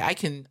 oh, okay,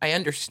 I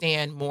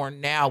understand more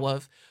now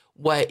of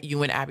what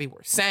you and Abby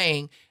were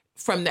saying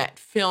from that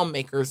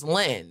filmmaker's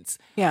lens.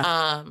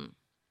 Yeah.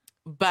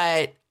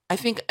 But I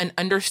think an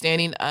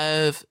understanding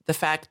of the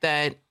fact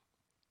that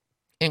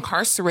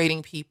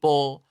incarcerating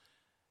people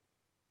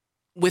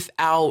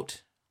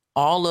without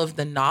all of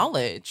the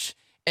knowledge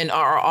and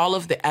or all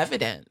of the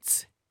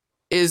evidence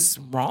is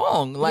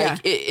wrong.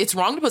 It's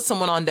wrong to put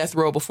someone on death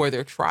row before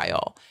their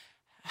trial.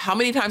 How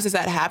many times does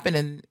that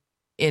happen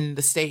in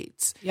the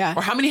States? Yeah.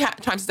 Or how many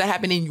times does that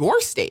happen in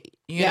your state?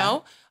 You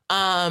know?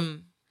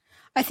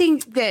 I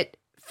think that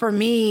for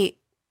me,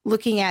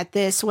 looking at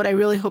this, what I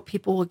really hope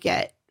people will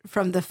get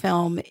from the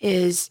film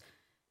is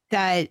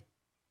that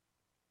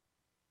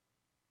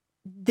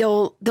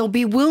they'll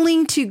be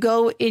willing to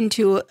go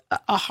into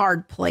a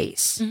hard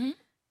place.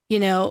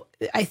 Mm-hmm.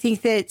 I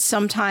think that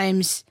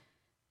sometimes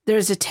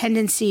there's a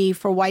tendency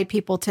for white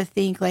people to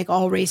think like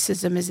all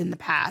racism is in the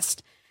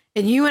past.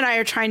 And you and I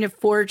are trying to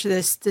forge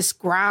this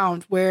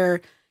ground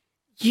where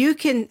you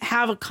can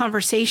have a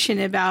conversation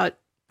about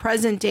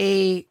present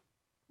day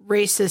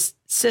racist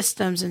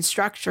systems and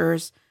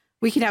structures.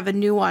 We can have a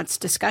nuanced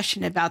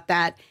discussion about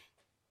that.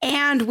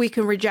 And we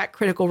can reject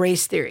critical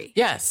race theory.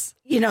 Yes.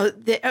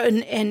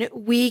 And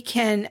we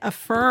can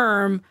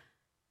affirm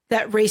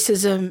that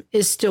racism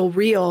is still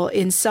real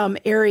in some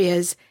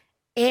areas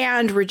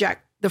and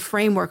reject the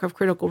framework of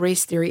critical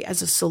race theory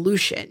as a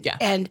solution. Yeah.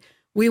 And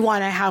we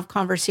want to have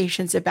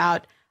conversations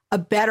about a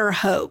better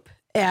hope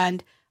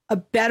and a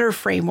better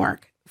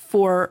framework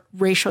for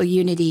racial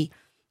unity.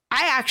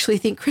 I actually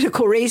think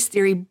critical race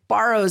theory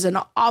borrows an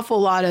awful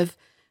lot of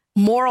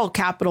moral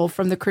capital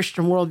from the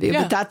Christian worldview,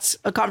 but that's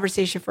a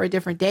conversation for a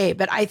different day.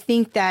 But I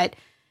think that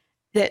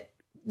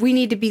we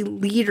need to be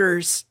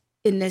leaders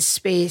in this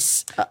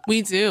space.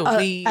 We do.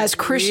 We as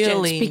Christians,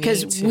 really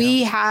because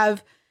we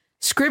have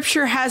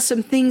Scripture has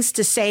some things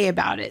to say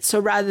about it. So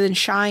rather than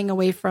shying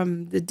away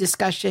from the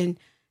discussion,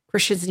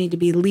 Christians need to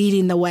be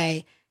leading the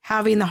way,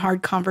 having the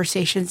hard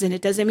conversations. And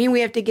it doesn't mean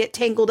we have to get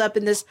tangled up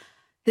in this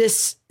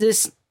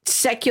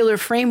secular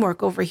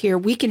framework over here.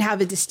 We can have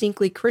a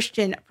distinctly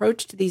Christian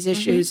approach to these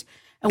issues.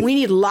 Mm-hmm. And we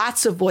need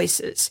lots of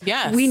voices.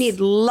 Yes. We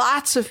need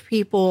lots of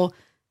people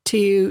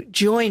to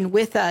join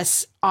with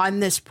us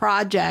on this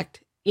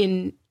project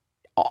in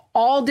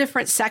all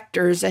different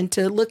sectors and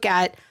to look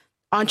at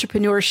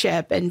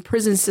entrepreneurship and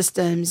prison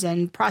systems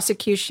and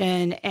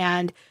prosecution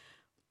and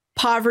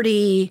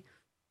poverty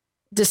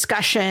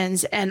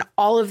discussions and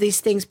all of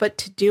these things, but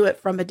to do it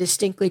from a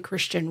distinctly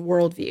Christian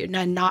worldview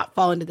and not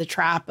fall into the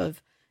trap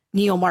of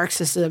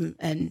neo-Marxism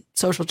and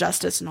social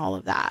justice and all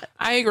of that.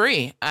 I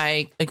agree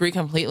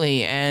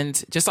completely.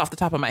 And just off the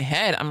top of my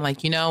head, I'm like,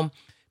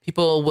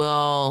 people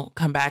will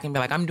come back and be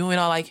like, I'm doing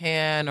all I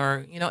can,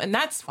 or, and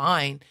that's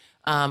fine.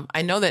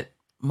 I know that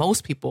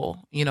most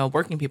people,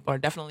 working people are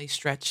definitely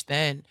stretched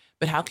thin,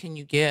 but how can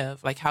you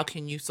give? How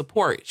can you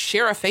support?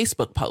 Share a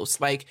Facebook post,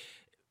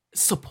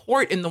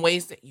 support in the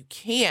ways that you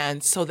can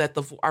so that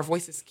our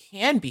voices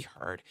can be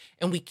heard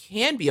and we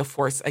can be a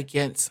force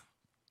against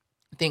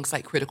things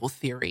like critical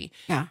theory.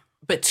 Yeah.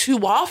 But too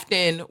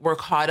often we're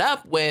caught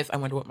up with, I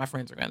wonder what my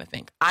friends are going to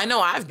think. I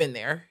know I've been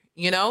there,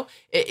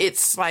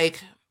 it's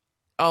like,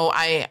 oh,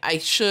 I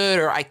should,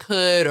 or I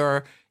could,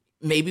 or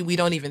maybe we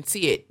don't even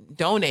see it.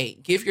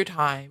 Donate, give your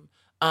time,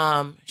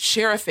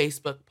 share a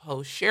Facebook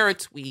post, share a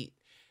tweet,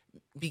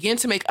 begin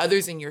to make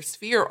others in your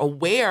sphere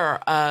aware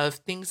of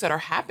things that are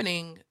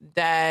happening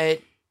that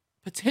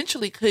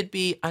potentially could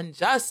be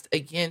unjust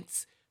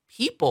against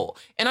people.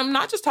 And I'm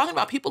not just talking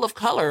about people of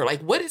color.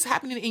 What is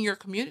happening in your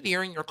community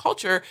or in your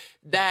culture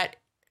that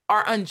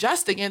are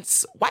unjust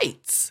against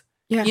whites?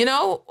 Yeah.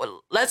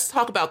 Let's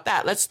talk about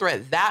that. Let's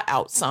thread that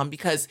out some,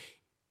 because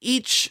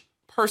each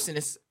person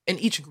and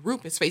each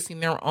group is facing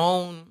their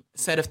own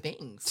set of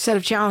things. Set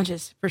of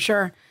challenges, for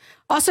sure.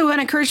 Also, I want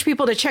to encourage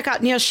people to check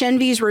out Neil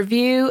Shenvi's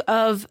review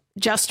of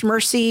Just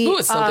Mercy. Ooh,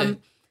 it's so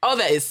good. Oh,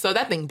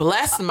 that thing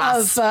blessed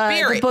my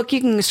spirit. The book,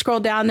 you can scroll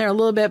down there a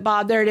little bit,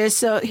 Bob. There it is.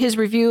 So his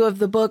review of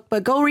the book,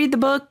 but go read the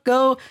book.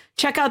 Go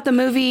check out the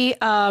movie.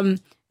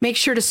 make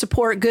sure to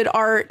support good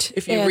art.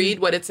 If you read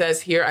what it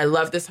says here, I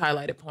love this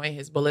highlighted point,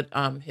 his bolded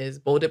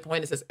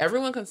point. It says,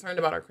 everyone concerned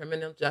about our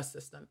criminal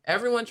justice system,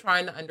 everyone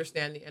trying to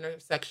understand the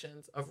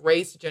intersections of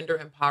race, gender,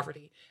 and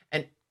poverty,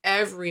 and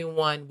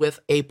everyone with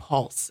a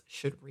pulse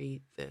should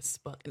read this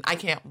book. And I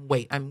can't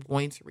wait. I'm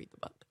going to read the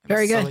book.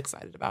 I'm so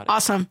excited about it.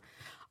 Awesome.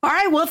 All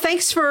right. Well,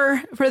 thanks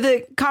for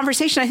the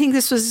conversation. I think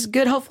this was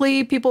good.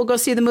 Hopefully people will go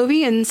see the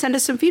movie and send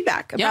us some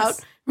feedback about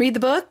read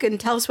the book and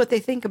tell us what they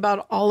think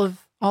about all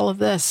of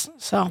this.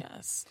 So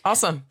yes.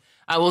 Awesome.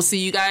 I will see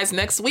you guys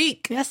next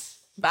week. Yes.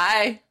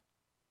 Bye.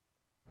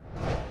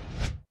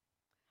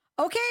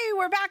 Okay,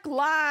 we're back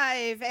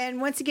live.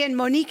 And once again,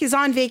 Monique is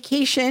on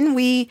vacation.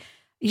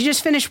 You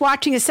just finished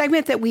watching a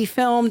segment that we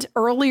filmed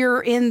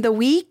earlier in the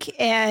week,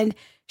 and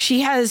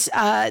she has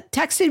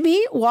texted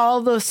me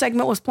while the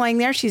segment was playing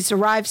there. She's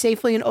arrived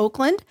safely in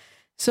Oakland.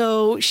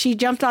 So she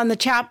jumped on the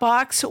chat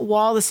box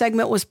while the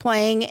segment was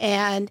playing,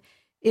 and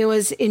it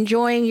was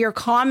enjoying your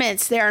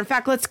comments there. In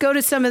fact, let's go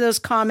to some of those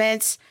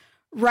comments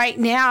right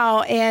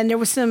now. And there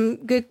was some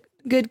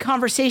good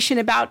conversation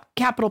about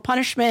capital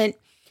punishment.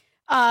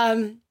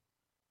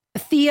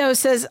 Theo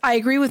says, I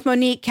agree with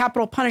Monique,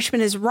 capital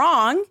punishment is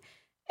wrong.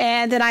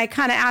 And then I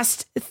kind of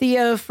asked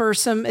Theo for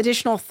some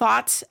additional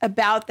thoughts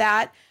about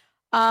that.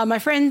 My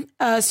friend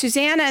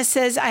Susanna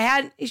says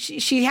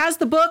she has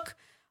the book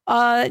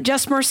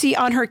Just Mercy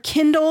on her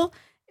Kindle,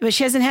 but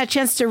she hasn't had a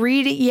chance to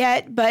read it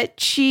yet. But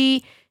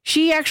she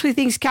actually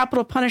thinks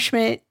capital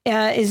punishment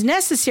is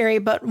necessary.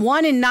 But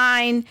 1 in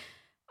 9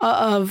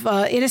 of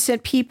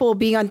innocent people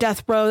being on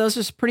death row, those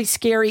are pretty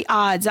scary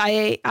odds.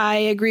 I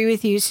agree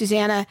with you,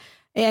 Susanna.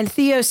 And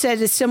Theo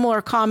said a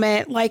similar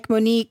comment, like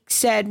Monique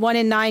said, 1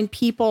 in 9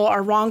 people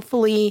are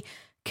wrongfully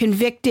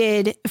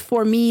convicted.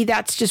 For me,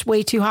 that's just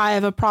way too high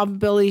of a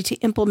probability to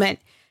implement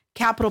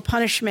capital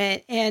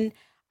punishment. And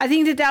I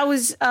think that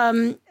was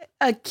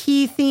a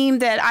key theme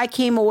that I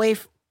came away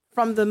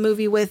from the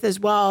movie with as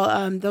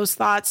well. Those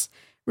thoughts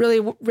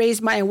really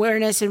raised my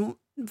awareness and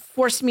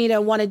forced me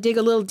to want to dig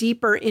a little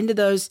deeper into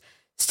those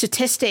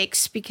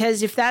statistics,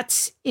 because if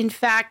that's in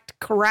fact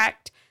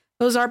correct,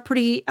 those are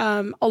pretty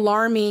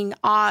alarming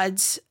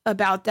odds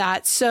about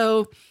that.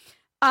 So,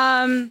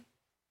 so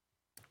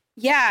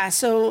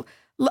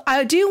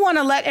I do want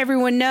to let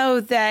everyone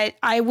know that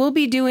I will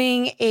be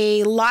doing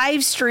a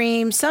live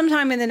stream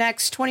sometime in the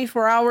next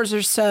 24 hours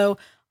or so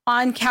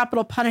on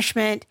capital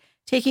punishment,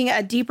 taking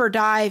a deeper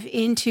dive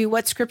into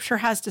what Scripture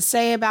has to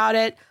say about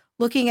it,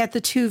 looking at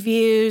the two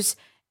views,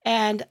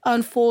 and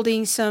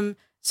unfolding some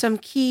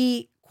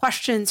key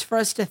questions for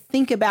us to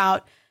think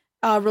about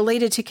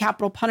related to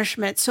capital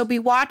punishment. So be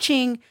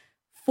watching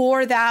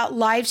for that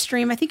live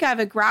stream. I think I have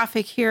a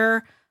graphic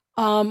here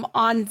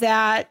on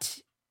that.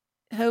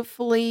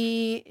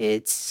 Hopefully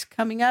it's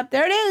coming up.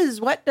 There it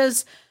is. What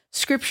does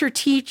Scripture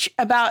teach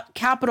about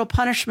capital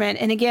punishment?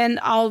 And again,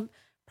 I'll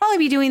probably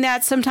be doing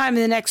that sometime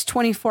in the next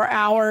 24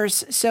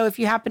 hours. So if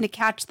you happen to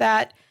catch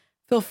that,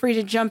 feel free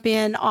to jump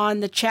in on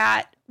the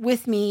chat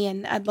with me,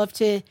 and I'd love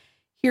to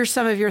hear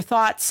some of your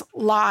thoughts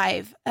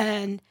live.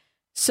 And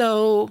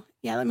so,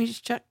 let me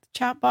just check the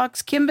chat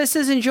box. Kimba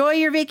says, enjoy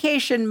your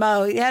vacation,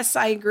 Mo. Yes,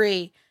 I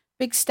agree.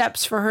 Big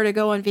steps for her to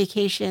go on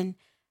vacation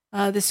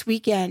this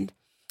weekend.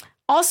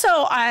 Also,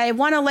 I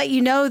want to let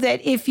you know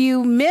that if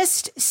you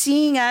missed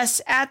seeing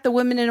us at the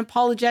Women in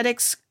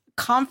Apologetics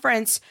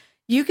conference,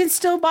 you can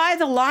still buy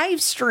the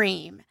live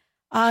stream.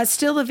 It's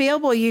still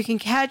available. You can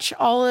catch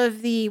all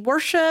of the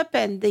worship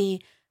and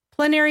the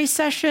plenary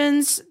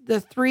sessions,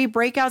 the 3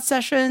 breakout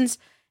sessions,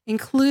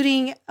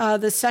 including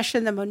the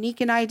session that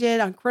Monique and I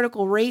did on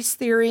critical race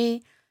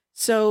theory.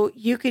 So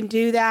you can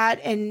do that.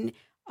 And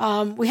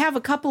we have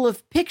a couple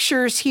of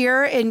pictures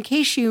here in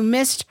case you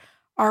missed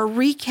our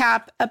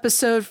recap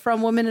episode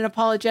from Women in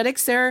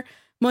Apologetics. There,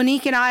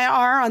 Monique and I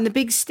are on the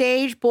big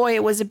stage. Boy,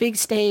 it was a big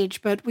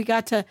stage, but we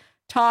got to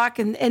talk.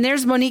 And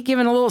there's Monique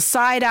giving a little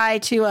side eye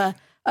to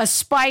a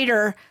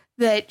spider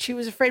that she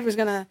was afraid was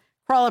going to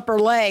crawl up her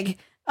leg.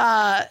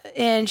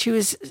 And she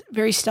was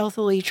very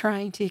stealthily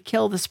trying to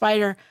kill the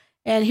spider.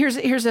 And here's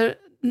a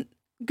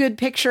good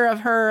picture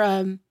of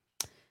her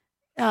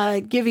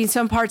giving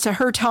some parts of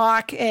her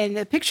talk. And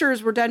the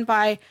pictures were done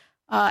by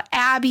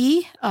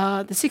Abby,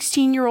 the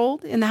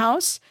 16-year-old in the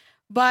house.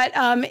 But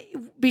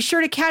be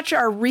sure to catch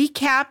our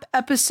recap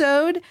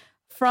episode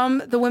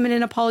from the Women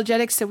in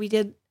Apologetics that we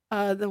did,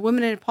 the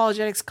Women in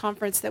Apologetics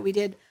conference that we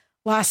did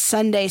last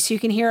Sunday. So you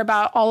can hear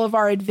about all of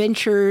our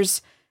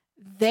adventures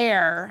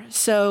there.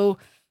 So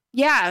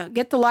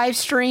get the live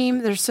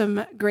stream. There's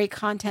some great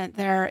content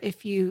there.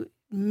 If you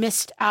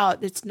missed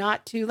out, it's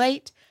not too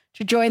late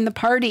to join the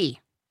party.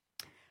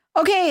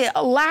 Okay,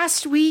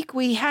 last week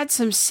we had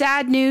some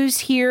sad news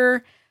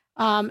here,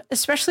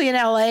 especially in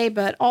LA,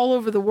 but all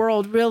over the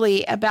world,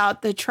 really,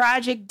 about the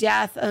tragic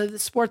death of the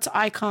sports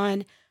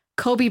icon,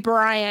 Kobe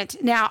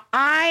Bryant. Now,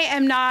 I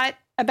am not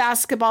a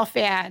basketball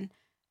fan.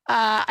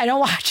 I don't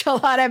watch a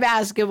lot of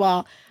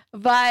basketball,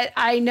 but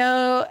I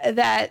know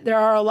that there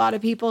are a lot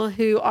of people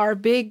who are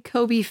big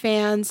Kobe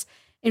fans.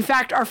 In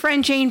fact, our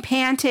friend Jane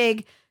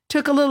Pantig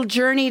took a little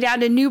journey down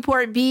to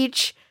Newport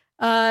Beach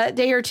a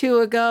day or two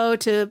ago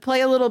to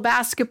play a little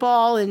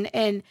basketball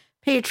and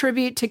pay a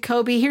tribute to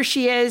Kobe. Here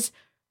she is,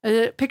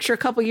 a picture a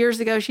couple years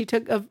ago she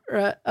took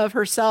of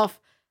herself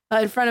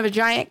in front of a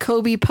giant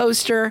Kobe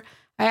poster.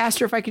 I asked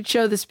her if I could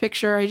show this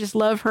picture. I just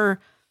love her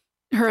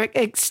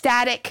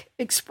ecstatic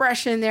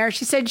expression there.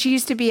 She said she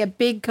used to be a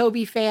big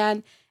Kobe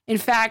fan. In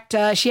fact,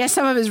 she has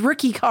some of his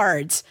rookie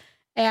cards.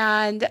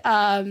 And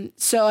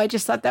so I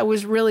just thought that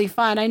was really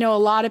fun. I know a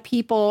lot of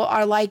people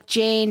are like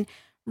Jane,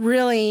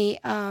 really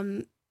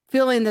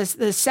feeling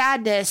the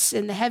sadness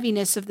and the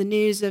heaviness of the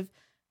news of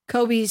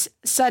Kobe's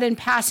sudden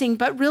passing,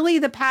 but really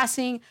the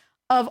passing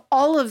of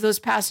all of those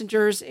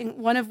passengers,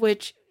 one of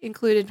which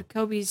included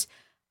Kobe's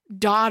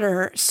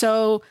daughter.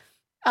 So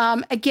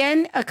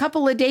again, a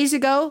couple of days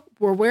ago,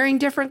 we're wearing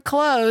different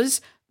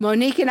clothes.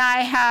 Monique and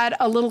I had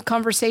a little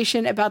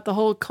conversation about the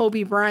whole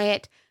Kobe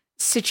Bryant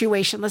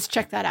situation. Let's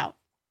check that out.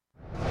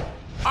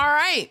 All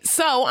right.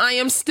 So I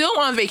am still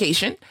on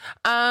vacation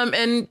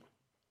and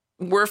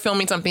we're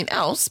filming something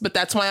else, but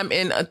that's why I'm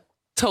in a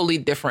totally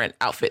different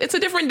outfit. It's a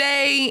different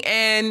day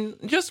and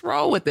just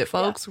roll with it,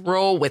 folks. Yeah.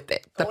 Roll with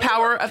it. The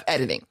power of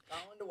editing.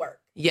 Going to work.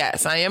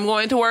 Yes, I am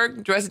going to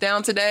work, dressed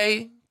down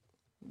today.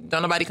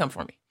 Don't nobody come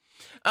for me.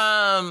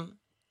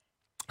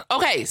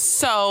 Okay,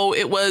 so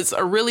it was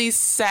a really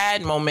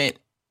sad moment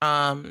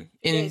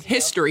in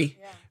history.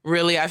 Yeah.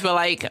 Really, I feel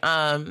like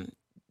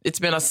it's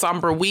been a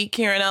somber week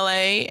here in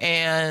LA,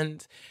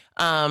 and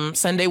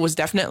Sunday was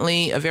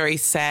definitely a very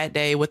sad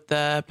day with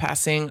the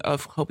passing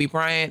of Kobe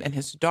Bryant and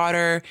his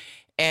daughter,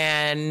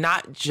 and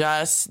not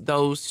just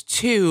those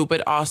two,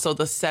 but also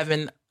the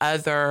 7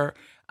 other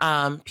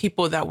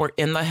people that were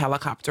in the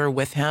helicopter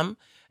with him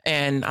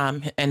and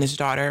his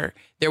daughter.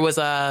 There was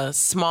a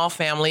small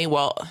family,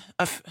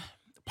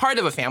 part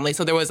of a family.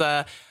 So there was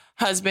a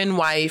husband,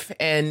 wife,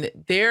 and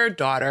their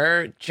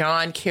daughter,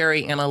 John,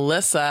 Carrie, and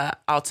Alyssa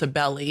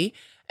Altobelli.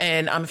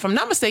 And if I'm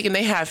not mistaken,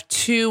 they have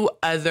 2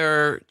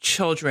 other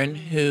children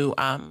who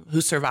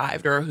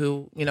survived or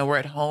who, were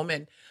at home.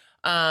 And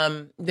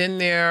then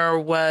there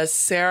was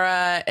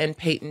Sarah and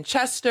Peyton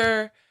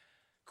Chester,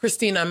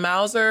 Christina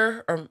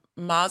Mauser,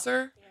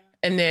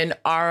 and then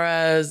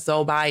Ara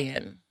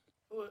Zobayan.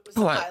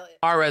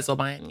 Ara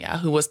Zobayan,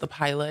 who was the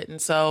pilot.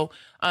 And so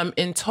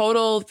in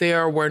total,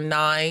 there were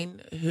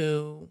 9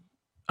 who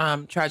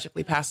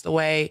tragically passed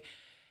away.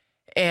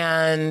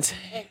 And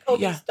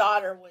Kobe's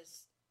daughter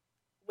was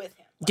with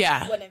him.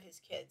 One of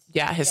his kids.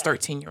 Yeah, his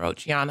 13-year-old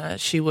Gianna.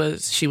 She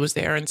was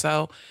there. And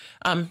so,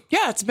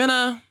 it's been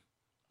a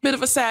bit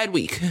of a sad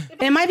week.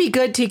 It might be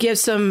good to give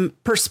some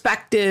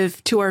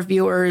perspective to our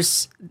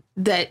viewers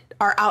that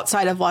are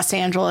outside of Los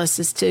Angeles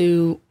as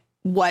to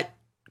what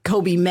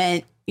Kobe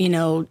meant,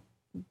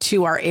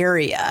 to our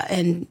area.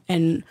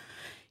 And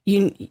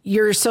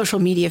your social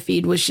media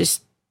feed was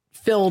just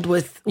filled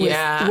with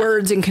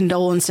words and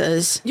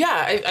condolences.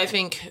 Yeah, I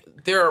think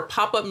there are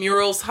pop-up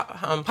murals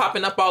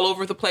popping up all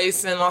over the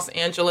place in Los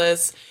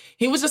Angeles.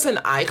 He was just an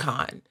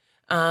icon.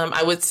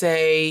 I would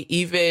say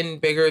even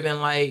bigger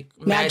than like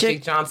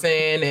Magic Johnson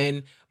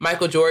and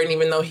Michael Jordan,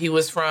 even though he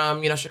was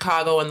from,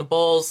 Chicago and the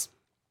Bulls.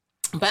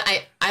 But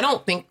I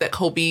don't think that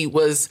Kobe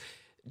was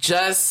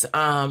just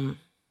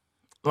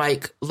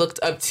looked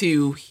up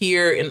to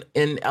here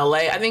in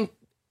LA. I think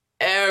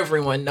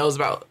everyone knows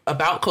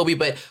about Kobe,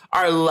 but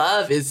our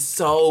love is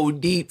so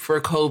deep for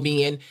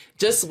Kobe and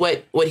just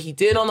what he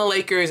did on the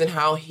Lakers and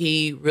how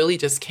he really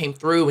just came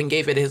through and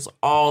gave it his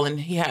all. And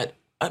he had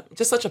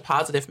just such a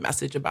positive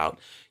message about,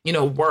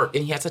 work,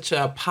 and he had such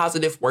a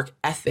positive work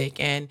ethic.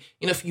 And,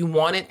 if you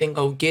want it, then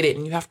go get it,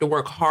 and you have to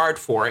work hard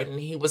for it. And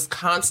he was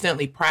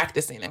constantly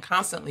practicing and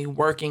constantly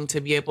working to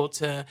be able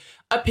to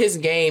up his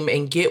game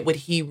and get what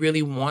he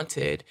really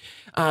wanted.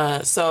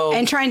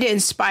 And trying to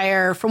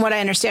inspire, from what I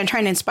understand,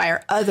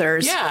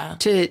 others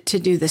to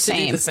do the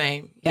same. Do the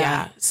same.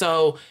 Yeah.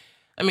 So,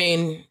 I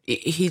mean,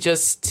 he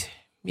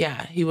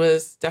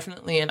was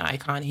definitely an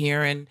icon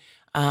here. And,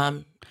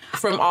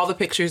 from all the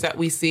pictures that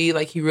we see,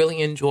 he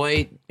really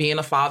enjoyed being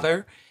a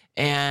father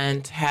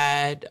and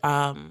had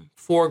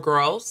 4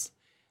 girls.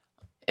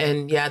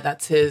 And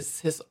that's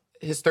his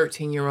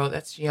 13-year-old.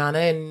 That's Gianna.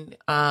 And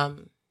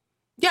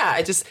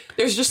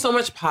there's just so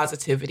much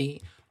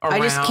positivity around. I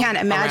just can't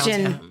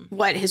imagine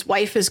what his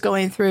wife is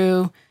going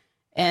through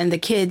and the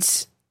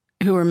kids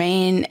who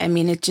remain. I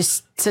mean, it's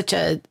just such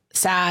a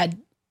sad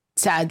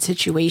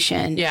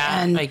situation.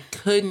 Yeah, and I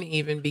couldn't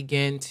even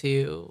begin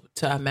to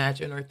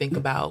imagine or think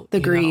about the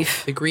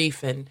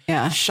grief and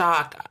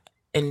shock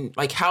and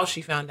how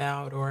she found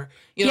out, or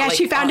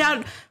she found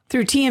out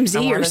through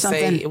TMZ or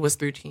something. Say it was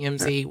through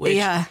TMZ. Which,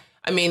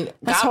 I mean,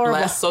 God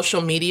bless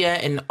social media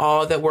and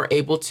all that we're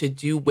able to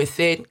do with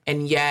it,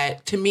 and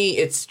yet to me,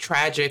 it's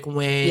tragic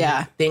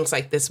when things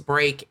like this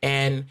break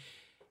and.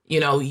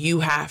 You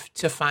have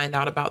to find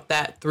out about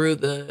that through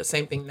the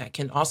same thing that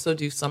can also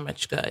do so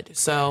much good.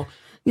 So.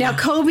 Now,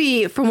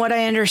 Kobe, from what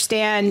I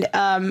understand,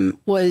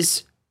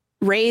 was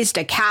raised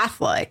a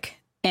Catholic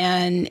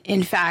and,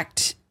 in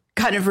fact,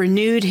 kind of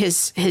renewed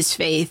his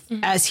faith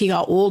as he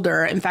got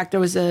older. In fact, there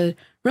was a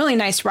really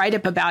nice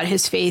write-up about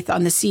his faith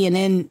on the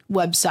CNN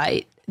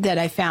website that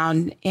I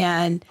found.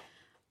 And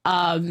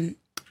I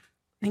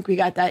think we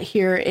got that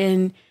here.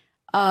 And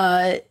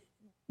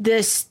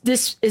this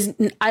is,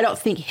 I don't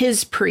think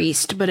his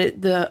priest,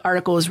 but the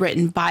article was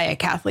written by a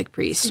Catholic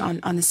priest on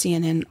the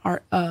CNN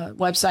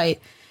website.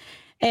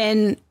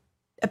 And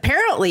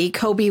apparently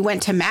Kobe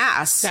went to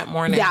Mass that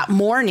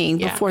morning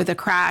before the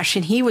crash.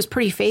 And he was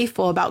pretty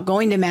faithful about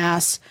going to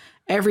Mass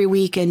every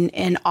week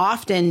and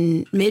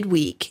often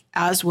midweek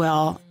as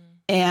well.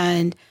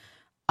 And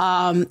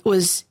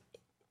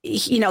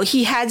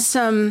he had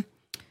some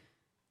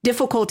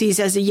difficulties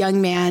as a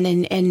young man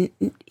and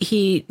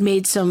he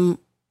made some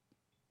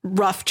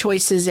rough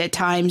choices at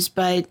times,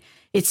 but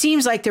it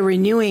seems like the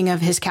renewing of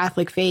his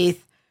Catholic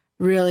faith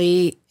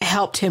really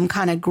helped him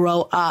kind of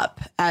grow up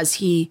as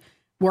he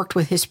worked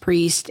with his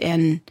priest.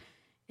 And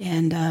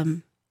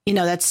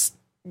that's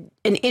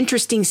an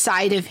interesting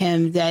side of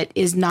him that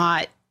is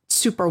not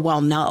super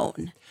well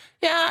known.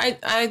 Yeah,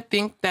 I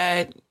think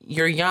that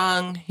you're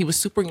young. He was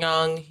super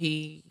young.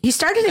 He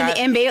started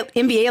in the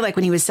NBA like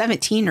when he was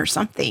 17 or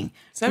something.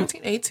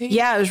 17, 18?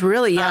 Yeah, it was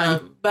really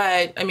young.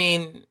 But, I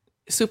mean,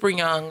 super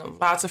young,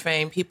 lots of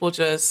fame. People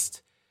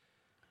just,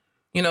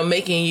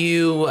 making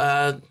you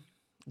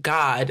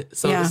God,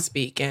 so to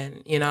speak.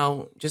 And,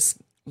 just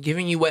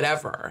giving you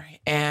whatever.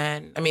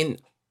 And, I mean,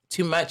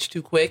 too much,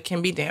 too quick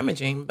can be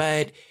damaging.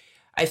 But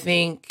I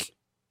think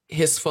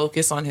his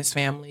focus on his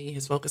family,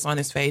 his focus on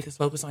his faith, his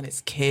focus on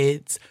his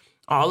kids,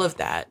 all of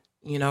that,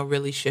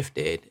 really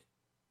shifted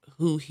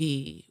who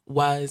he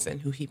was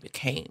and who he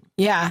became.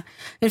 Yeah.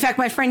 In fact,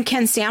 my friend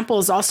Ken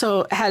Samples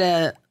also had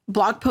a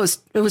blog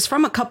post. It was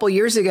from a couple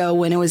years ago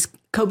when it was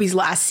Kobe's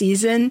last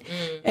season.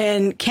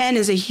 And Ken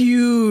is a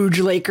huge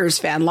Lakers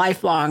fan,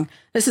 lifelong.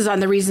 This is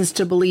on the Reasons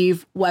to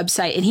Believe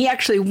website. And he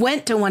actually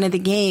went to one of the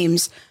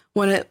games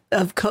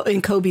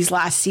in Kobe's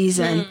last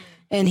season.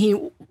 And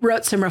he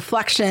wrote some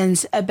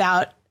reflections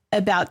about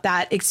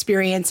that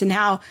experience and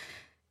how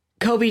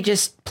Kobe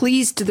just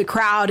pleased the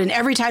crowd. And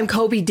every time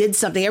Kobe did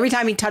something, every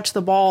time he touched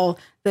the ball,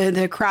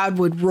 the crowd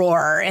would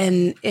roar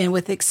and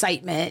with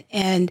excitement.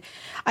 And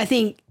I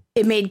think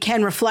it made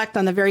Ken reflect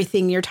on the very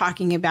thing you're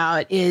talking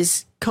about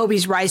is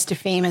Kobe's rise to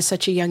fame as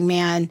such a young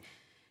man.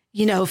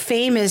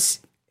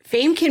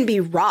 Fame can be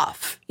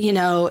rough.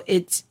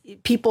 It's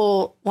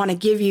people want to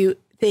give you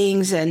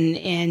things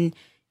and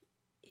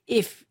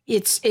if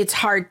it's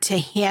hard to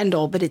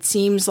handle, but it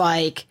seems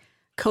like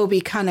Kobe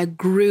kind of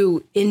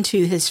grew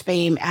into his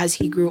fame as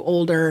he grew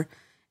older,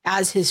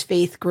 as his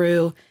faith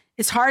grew.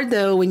 It's hard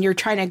though, when you're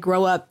trying to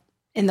grow up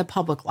in the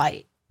public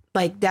light,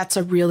 like that's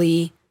a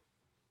really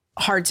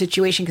hard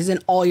situation because then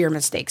all your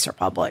mistakes are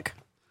public.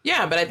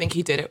 Yeah, but I think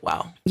he did it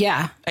well.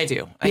 Yeah, I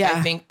do.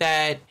 I think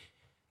that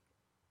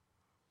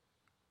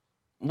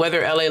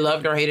whether LA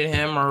loved or hated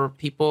him or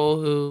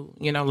people who,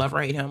 love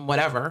or hate him,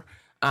 whatever,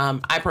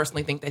 I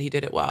personally think that he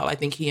did it well. I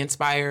think he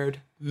inspired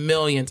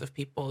millions of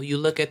people. You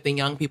look at the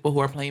young people who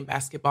are playing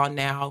basketball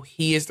now,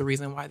 he is the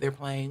reason why they're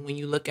playing. When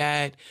you look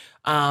at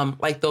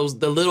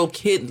the little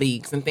kid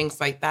leagues and things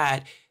like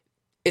that,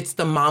 it's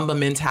the Mamba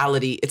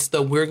mentality. It's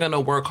we're going to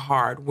work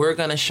hard. We're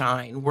going to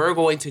shine. We're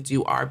going to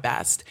do our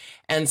best.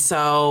 And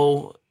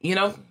so, he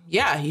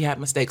had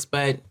mistakes,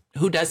 but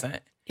who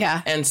doesn't?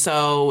 Yeah. And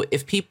so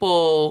if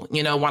people,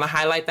 want to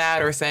highlight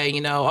that or say,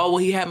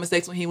 he had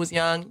mistakes when he was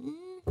young,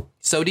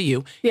 so do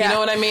you. Yeah. You know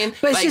what I mean?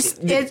 But I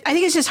think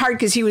it's just hard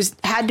because he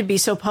had to be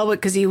so public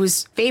because he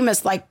was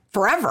famous like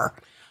forever.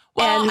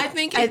 Well, I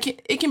think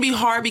it can be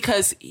hard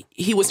because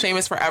he was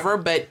famous forever.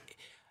 But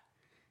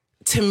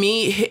to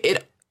me,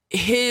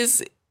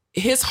 his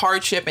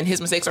hardship and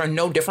his mistakes are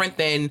no different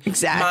than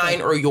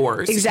mine or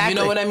yours. Exactly. You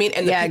know what I mean?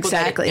 And the people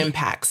that it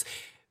impacts.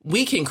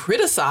 We can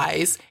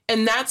criticize,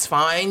 and that's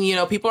fine.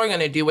 People are going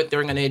to do what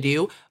they're going to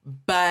do.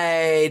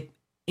 But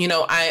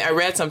I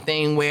read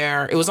something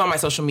where it was on my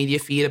social media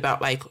feed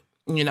about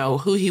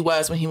who he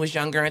was when he was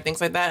younger and things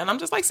like that. And I'm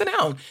just like, sit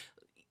down.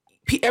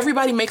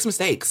 Everybody makes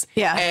mistakes.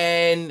 Yeah.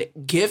 And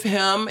give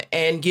him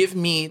and give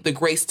me the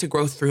grace to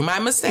grow through my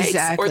mistakes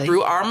or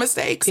through our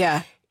mistakes.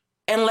 Yeah.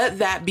 And let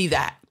that be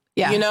that.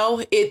 Yeah.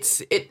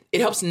 It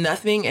helps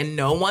nothing and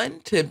no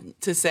one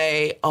to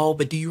say, oh,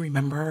 but do you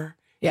remember?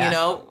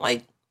 Yeah.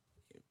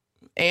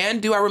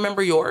 And do I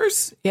remember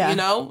yours? Yeah.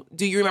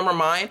 Do you remember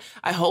mine?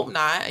 I hope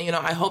not.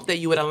 I hope that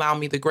you would allow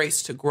me the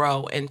grace to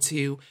grow and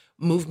to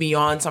move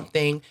beyond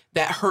something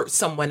that hurt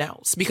someone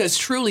else. Because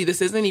truly,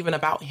 this isn't even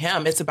about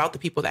him. It's about the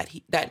people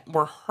that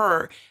were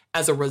hurt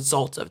as a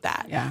result of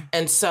that. Yeah.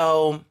 And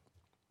so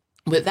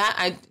with that,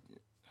 I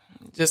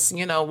just,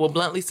 will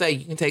bluntly say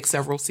you can take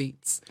several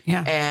seats.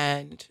 Yeah.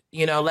 And,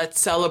 let's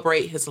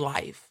celebrate his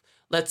life.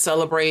 Let's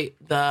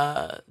celebrate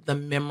the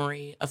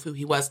memory of who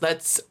he was.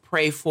 Let's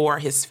pray for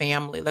his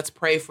family. Let's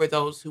pray for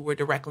those who were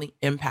directly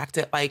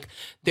impacted. Like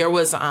there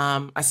was,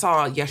 I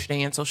saw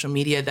yesterday on social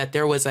media that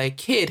there was a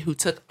kid who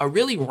took a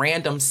really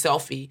random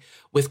selfie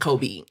with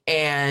Kobe.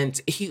 And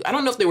I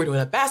don't know if they were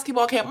doing a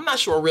basketball camp. I'm not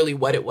sure really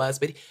what it was,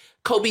 but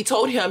Kobe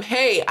told him,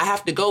 hey, I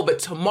have to go, but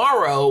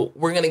tomorrow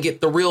we're going to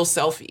get the real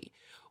selfie.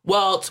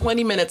 Well,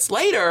 20 minutes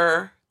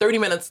later, 30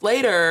 minutes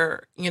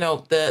later,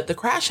 the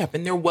crash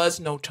happened. There was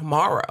no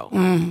tomorrow.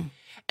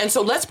 And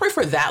so let's pray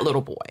for that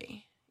little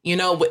boy,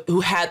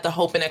 who had the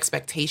hope and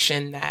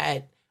expectation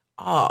that,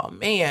 oh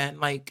man,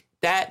 like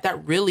that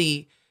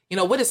really,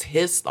 what is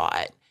his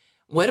thought?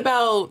 What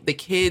about the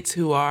kids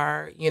who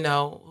are,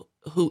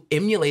 who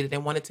emulated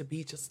and wanted to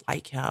be just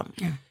like him?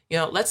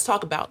 Yeah. Let's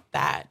talk about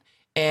that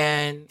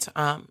and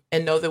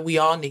know that we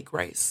all need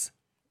grace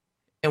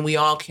and we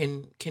all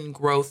can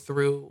grow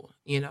through,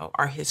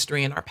 our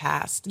history and our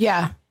past.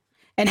 Yeah.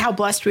 And how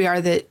blessed we are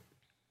that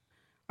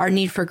our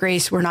need for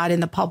grace, we're not in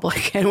the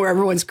public and where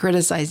everyone's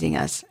criticizing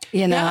us,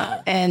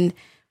 Yeah. And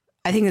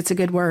I think that's a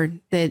good word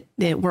that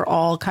we're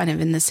all kind of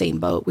in the same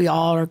boat. We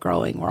all are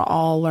growing. We're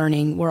all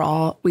learning.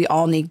 We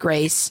all need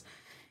grace.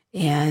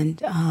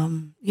 And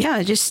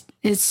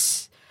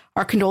it's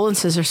our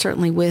condolences are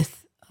certainly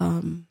with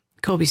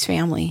Kobe's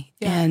family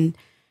and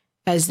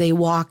as they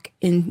walk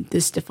in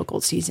this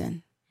difficult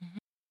season.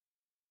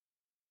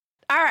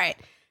 All right.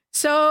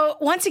 So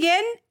once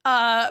again,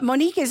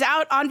 Monique is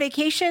out on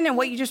vacation, and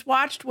what you just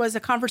watched was a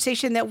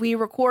conversation that we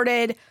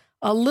recorded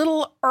a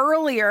little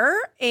earlier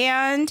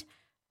and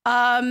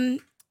a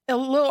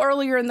little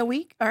earlier in the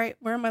week. All right,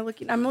 where am I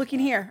looking? I'm looking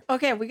here.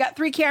 Okay, we got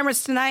 3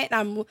 cameras tonight, and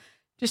I'm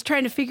just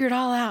trying to figure it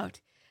all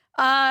out.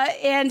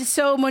 And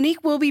so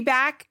Monique will be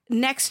back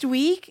next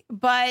week,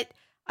 but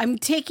I'm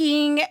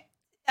taking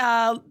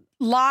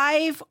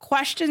live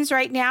questions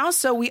right now.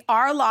 So we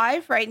are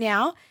live right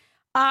now.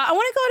 I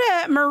want to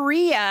go to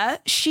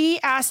Maria.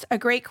 She asked a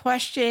great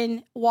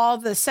question while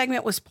the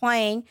segment was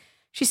playing.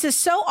 She says,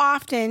 so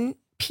often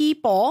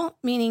people,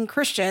 meaning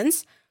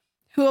Christians,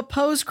 who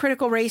oppose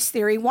critical race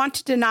theory want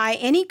to deny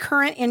any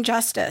current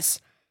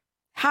injustice.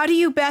 How do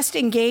you best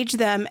engage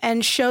them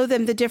and show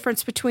them the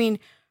difference between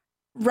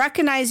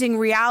recognizing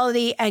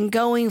reality and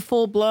going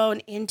full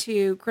blown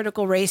into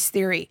critical race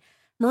theory?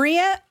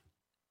 Maria,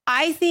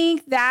 I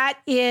think that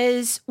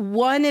is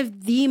one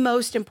of the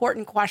most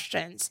important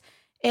questions.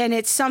 And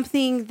it's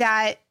something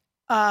that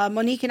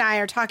Monique and I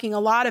are talking a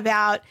lot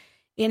about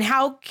in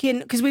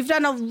because we've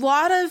done a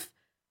lot of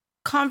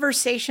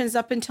conversations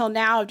up until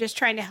now of just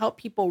trying to help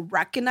people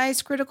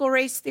recognize critical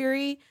race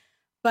theory.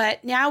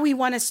 But now we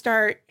want to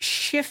start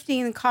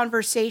shifting the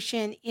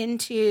conversation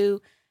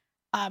into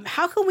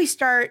how can we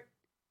start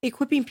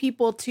equipping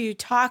people to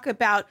talk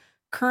about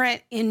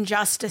current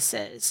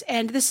injustices.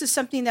 And this is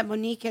something that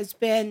Monique has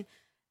been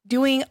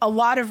doing a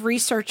lot of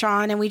research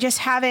on, and we just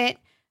haven't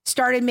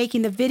started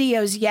making the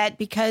videos yet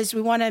because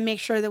we want to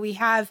make sure that we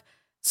have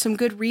some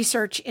good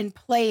research in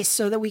place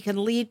so that we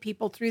can lead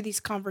people through these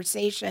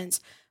conversations.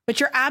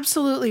 But you're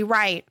absolutely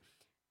right.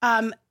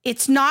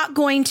 It's not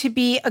going to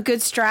be a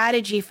good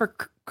strategy for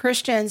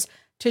Christians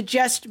to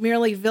just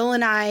merely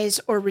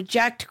villainize or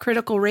reject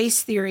critical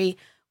race theory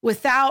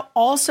without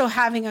also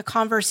having a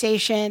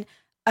conversation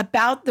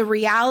about the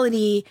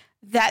reality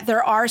that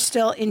there are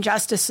still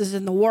injustices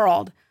in the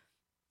world.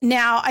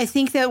 Now, I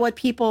think that what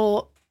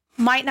people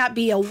might not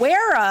be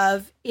aware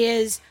of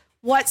is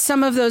what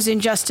some of those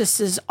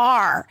injustices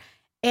are.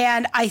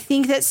 And I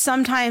think that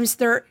sometimes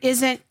there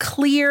isn't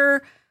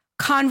clear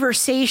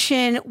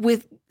conversation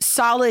with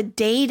solid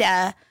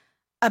data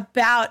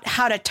about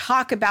how to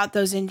talk about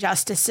those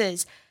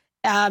injustices.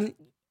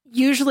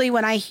 Usually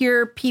when I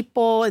hear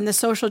people in the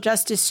social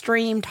justice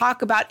stream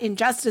talk about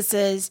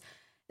injustices,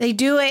 they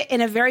do it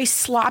in a very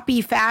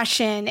sloppy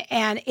fashion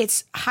and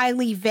it's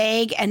highly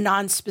vague and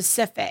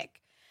nonspecific.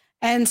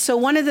 And so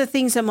one of the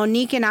things that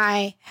Monique and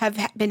I have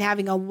been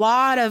having a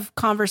lot of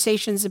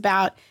conversations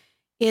about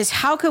is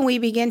how can we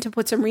begin to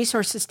put some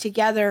resources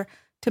together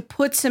to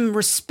put some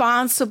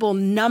responsible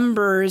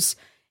numbers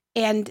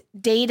and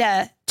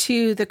data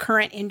to the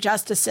current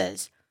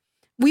injustices.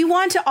 We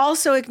want to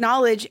also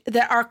acknowledge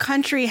that our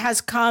country has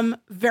come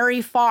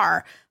very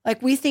far.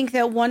 Like we think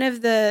that one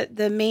of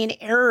the main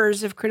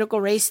errors of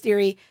critical race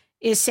theory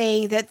is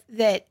saying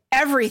that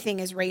everything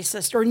is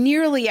racist or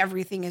nearly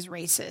everything is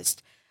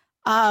racist.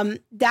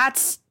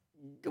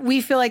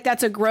 We feel like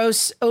that's a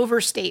gross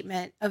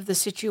overstatement of the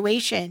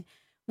situation.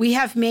 We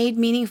have made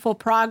meaningful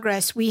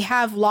progress. We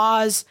have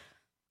laws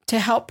to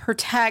help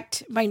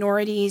protect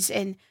minorities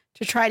and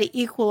to try to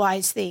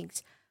equalize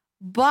things.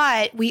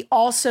 But we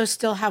also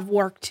still have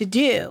work to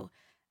do.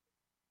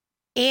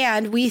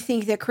 And we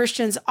think that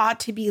Christians ought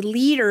to be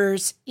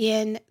leaders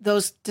in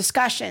those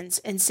discussions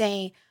and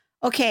saying,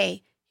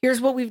 okay, here's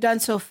what we've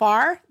done so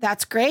far.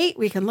 That's great.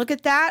 We can look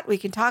at that. We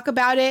can talk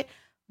about it.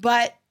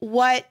 But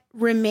what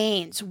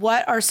remains?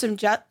 What are some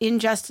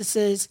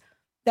injustices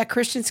that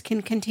Christians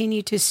can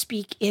continue to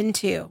speak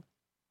into?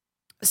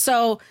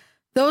 So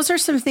those are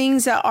some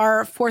things that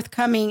are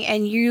forthcoming,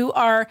 and you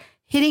are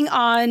hitting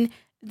on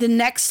the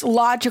next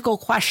logical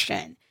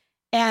question.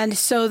 And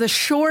so the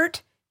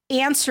short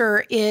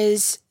answer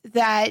is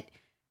that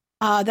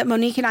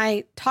Monique and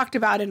I talked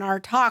about in our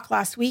talk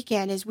last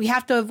weekend is we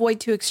have to avoid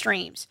two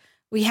extremes.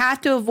 We have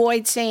to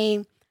avoid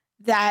saying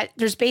that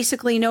there's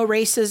basically no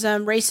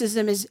racism.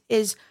 Racism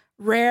is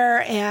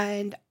rare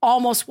and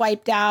almost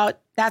wiped out.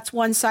 That's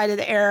one side of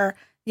the error.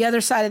 The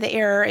other side of the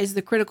error is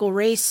the critical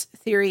race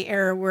theory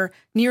error, where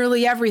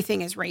nearly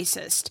everything is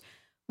racist.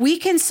 We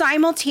can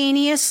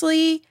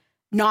simultaneously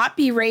not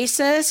be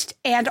racist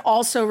and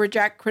also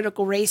reject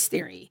critical race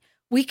theory.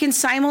 We can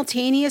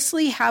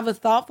simultaneously have a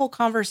thoughtful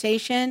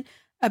conversation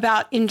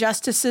about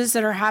injustices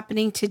that are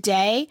happening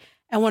today.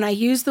 And when I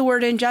use the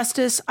word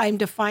injustice, I'm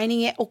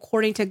defining it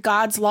according to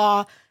God's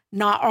law,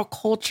 not our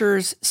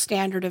culture's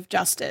standard of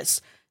justice.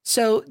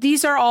 So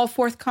these are all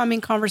forthcoming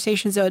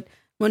conversations that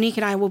Monique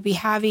and I will be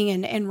having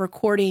and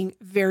recording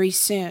very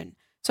soon.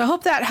 So I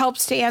hope that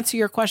helps to answer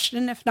your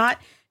question. If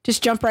not,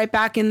 just jump right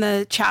back in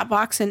the chat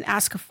box and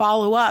ask a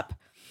follow-up.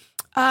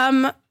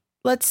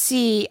 Let's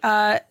see.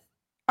 My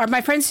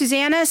friend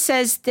Susanna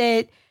says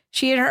that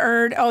she had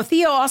heard,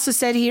 Theo also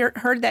said he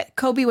heard that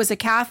Kobe was a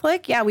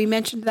Catholic. Yeah, we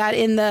mentioned that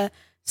in the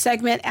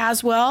segment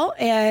as well.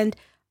 And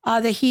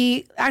that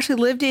he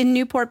actually lived in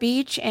Newport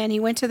Beach and he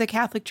went to the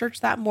Catholic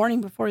Church that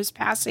morning before his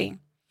passing.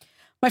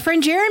 My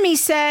friend Jeremy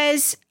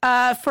says,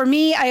 for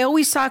me, I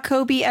always saw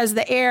Kobe as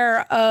the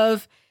heir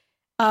of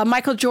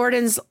Michael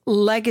Jordan's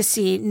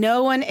legacy.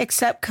 No one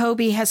except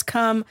Kobe has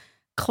come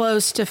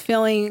close to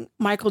filling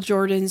Michael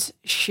Jordan's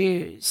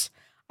shoes.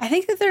 I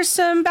think that there's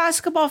some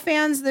basketball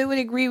fans that would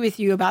agree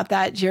with you about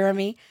that,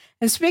 Jeremy.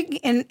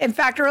 And in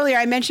fact, earlier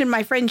I mentioned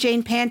my friend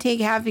Jane Pantig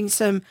having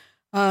some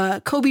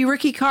Kobe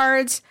rookie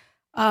cards.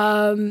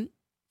 There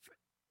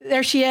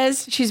she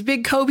is. She's a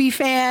big Kobe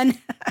fan.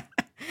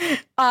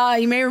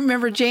 You may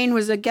remember Jane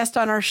was a guest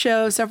on our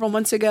show several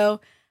months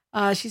ago.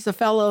 She's a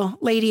fellow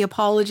lady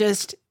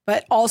apologist,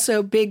 but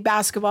also big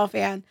basketball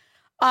fan.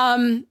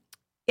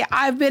 Yeah,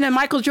 I've been a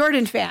Michael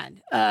Jordan fan.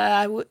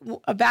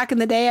 Back in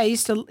the day, I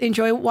used to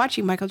enjoy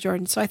watching Michael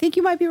Jordan. So I think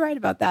you might be right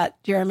about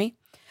that, Jeremy.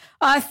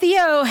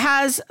 Theo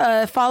has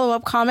a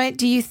follow-up comment.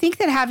 Do you think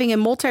that having a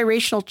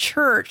multiracial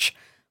church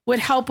would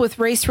help with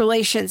race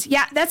relations?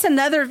 Yeah, that's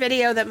another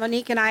video that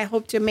Monique and I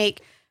hope to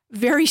make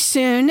very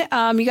soon.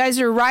 You guys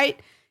are right.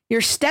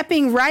 You're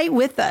stepping right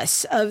with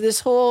us of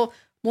this whole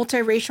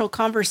multiracial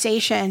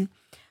conversation.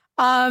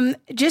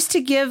 Just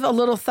to give a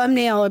little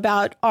thumbnail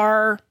about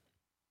our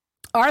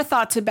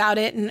thoughts about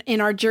it and in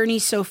our journey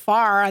so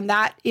far on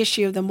that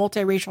issue of the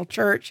multiracial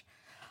church.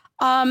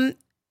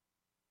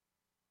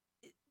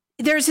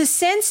 There's a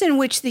sense in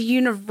which the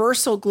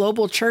universal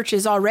global church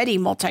is already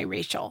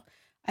multiracial.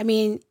 I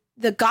mean,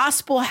 the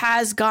gospel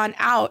has gone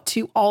out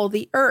to all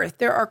the earth.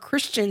 There are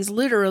Christians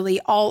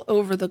literally all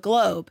over the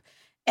globe.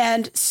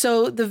 And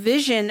so the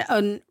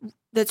vision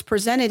that's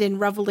presented in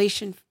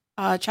Revelation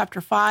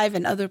chapter 5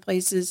 and other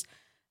places,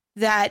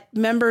 that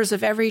members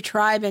of every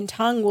tribe and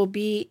tongue will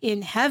be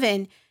in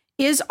heaven,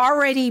 is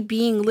already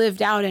being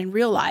lived out and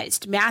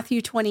realized.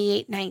 Matthew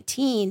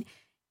 28:19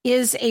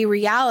 is a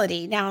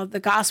reality. Now, the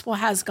gospel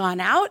has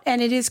gone out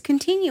and it is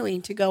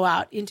continuing to go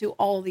out into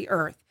all the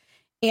earth,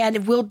 and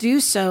it will do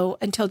so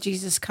until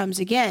Jesus comes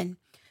again.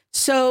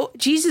 So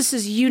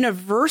Jesus's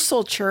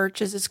universal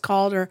church, as it's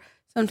called, or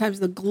sometimes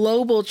the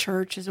global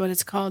church is what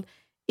it's called,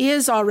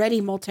 is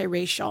already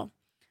multiracial.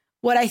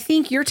 What I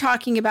think you're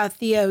talking about,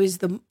 Theo, is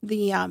the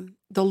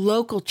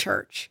local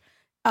church.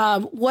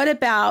 What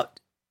about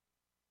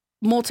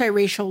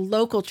multiracial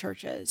local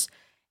churches?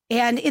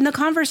 And in the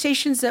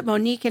conversations that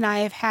Monique and I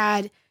have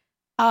had,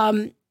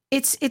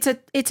 it's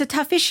a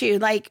tough issue.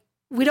 Like,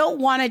 we don't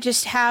want to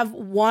just have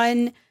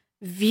one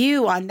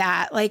view on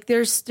that. Like,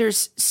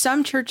 there's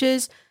some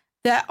churches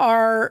that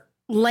are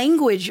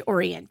language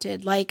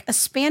oriented, like a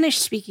Spanish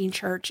speaking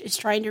church is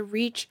trying to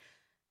reach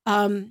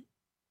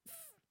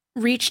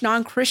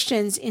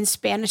non-Christians in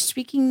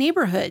Spanish-speaking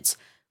neighborhoods.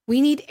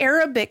 We need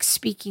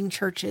Arabic-speaking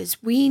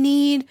churches. We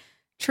need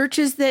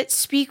churches that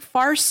speak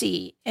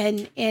Farsi,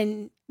 and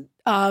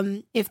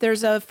if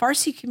there's a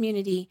Farsi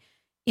community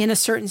in a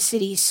certain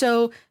city.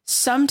 So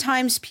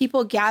sometimes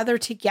people gather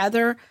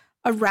together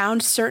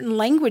around certain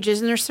languages,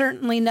 and there's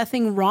certainly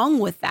nothing wrong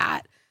with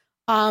that.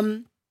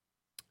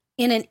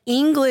 In an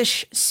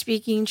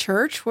English-speaking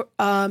church,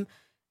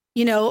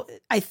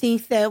 I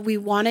think that we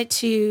wanted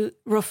to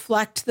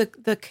reflect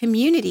the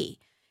community.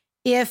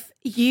 If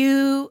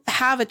you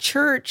have a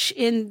church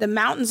in the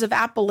mountains of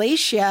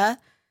Appalachia,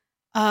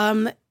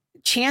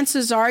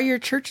 chances are your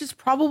church is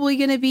probably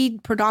going to be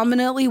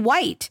predominantly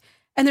white,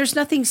 and there's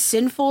nothing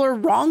sinful or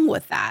wrong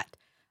with that.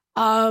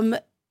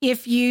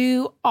 If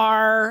you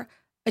are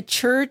a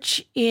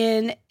church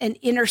in an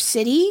inner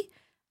city,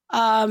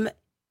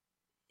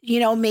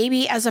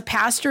 maybe as a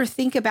pastor,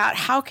 think about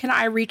how can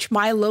I reach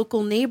my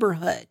local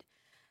neighborhood?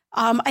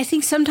 I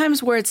think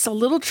sometimes where it's a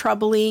little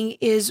troubling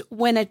is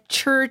when a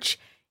church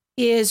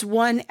is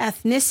one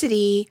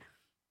ethnicity.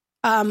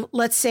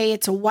 Let's say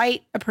it's a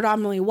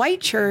predominantly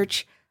white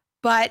church,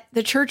 but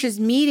the church is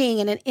meeting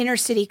in an inner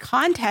city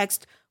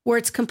context where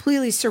it's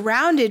completely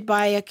surrounded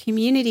by a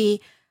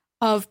community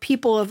of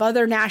people of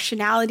other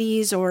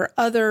nationalities or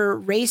other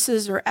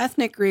races or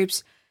ethnic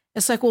groups.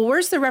 It's like, well,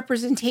 where's the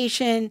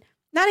representation?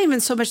 Not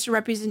even so much the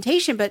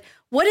representation, but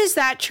what is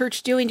that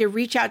church doing to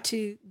reach out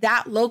to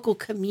that local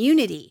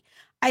community?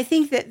 I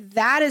think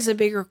that is a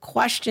bigger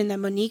question that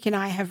Monique and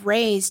I have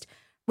raised,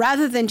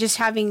 rather than just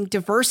having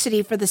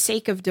diversity for the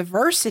sake of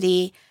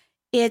diversity,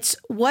 it's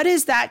what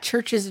is that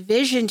church's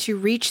vision to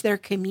reach their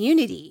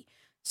community?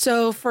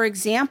 So, for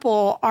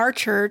example, our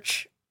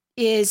church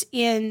is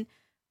in,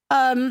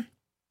 a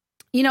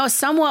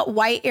somewhat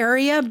white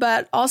area,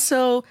 but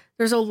also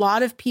there's a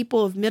lot of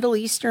people of Middle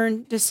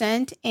Eastern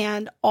descent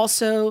and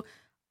also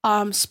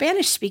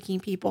Spanish-speaking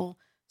people.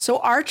 So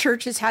our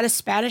church has had a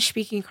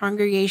Spanish-speaking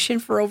congregation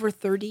for over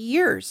 30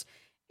 years,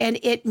 and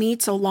it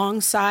meets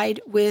alongside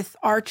with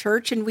our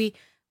church. And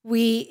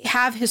we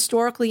have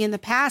historically in the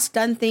past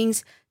done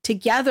things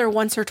together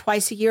once or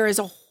twice a year as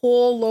a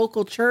whole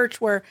local church,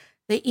 where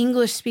the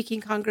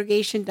English-speaking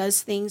congregation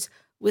does things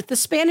with the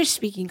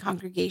Spanish-speaking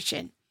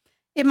congregation.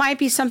 It might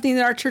be something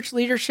that our church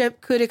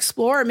leadership could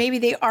explore, or maybe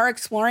they are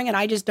exploring, and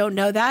I just don't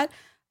know that,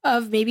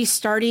 of maybe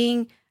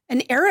starting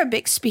an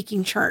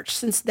Arabic-speaking church,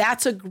 since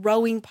that's a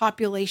growing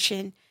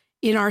population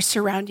in our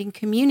surrounding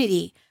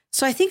community.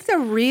 So I think the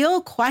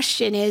real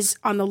question is,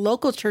 on the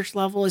local church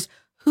level, is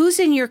who's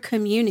in your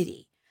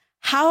community?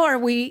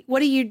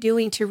 What are you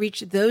doing to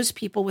reach those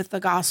people with the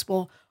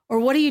gospel? Or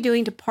what are you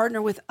doing to partner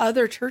with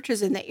other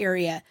churches in the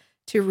area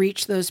to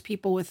reach those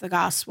people with the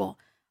gospel?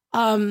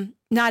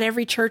 Not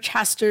every church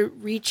has to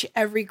reach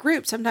every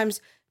group. Sometimes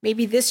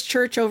maybe this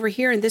church over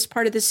here in this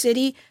part of the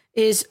city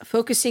is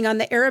focusing on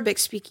the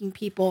Arabic-speaking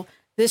people.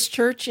 This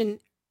church in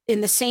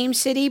the same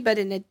city, but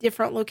in a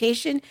different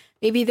location,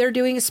 maybe they're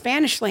doing a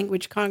Spanish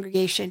language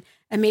congregation,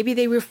 and maybe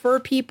they refer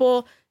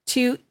people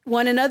to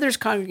one another's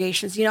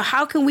congregations.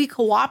 How can we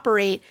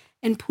cooperate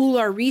and pool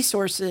our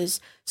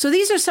resources? So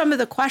these are some of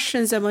the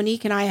questions that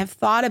Monique and I have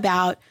thought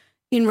about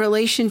in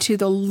relation to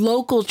the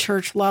local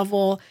church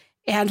level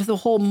and the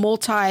whole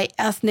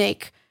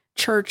multi-ethnic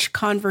church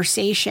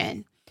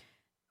conversation.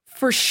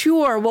 For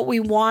sure, what we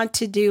want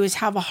to do is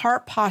have a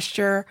heart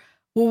posture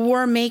where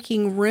we're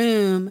making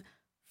room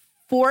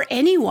for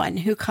anyone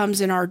who comes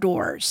in our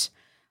doors.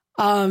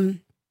 And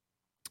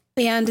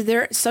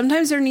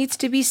sometimes there needs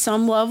to be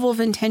some level of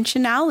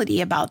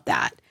intentionality about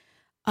that.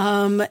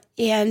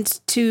 And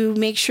to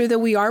make sure that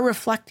we are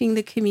reflecting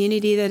the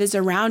community that is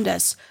around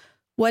us.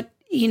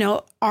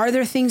 Are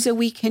there things that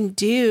we can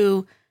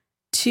do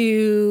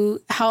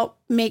to help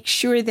make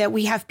sure that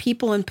we have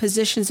people in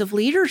positions of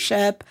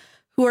leadership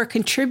who are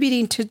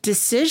contributing to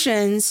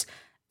decisions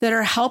that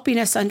are helping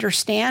us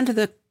understand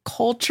the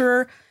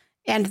culture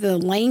and the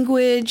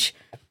language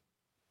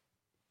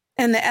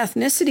and the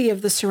ethnicity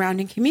of the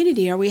surrounding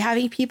community? Are we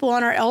having people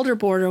on our elder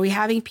board? Are we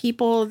having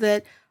people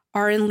that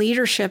are in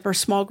leadership or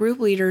small group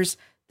leaders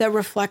that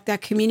reflect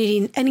that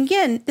community? And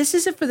again, this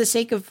isn't for the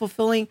sake of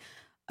fulfilling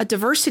a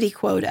diversity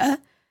quota.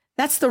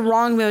 That's the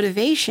wrong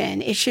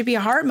motivation. It should be a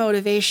heart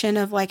motivation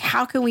of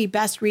how can we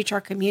best reach our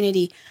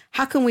community?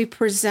 How can we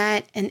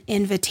present an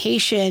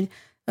invitation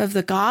of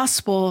the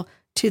gospel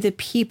to the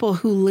people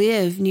who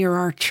live near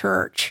our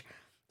church?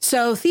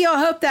 So Theo,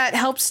 I hope that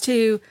helps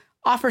to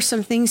offer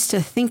some things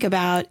to think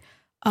about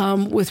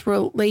with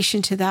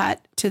relation to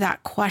that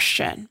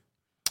question.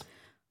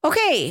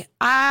 Okay,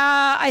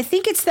 I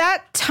think it's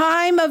that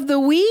time of the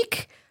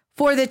week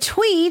for the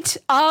tweet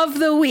of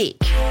the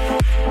week.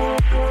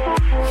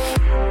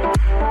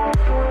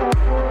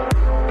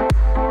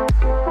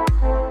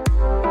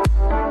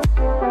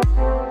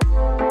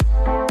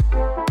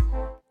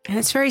 And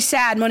it's very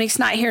sad Monique's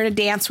not here to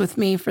dance with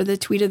me for the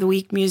tweet of the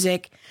week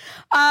music.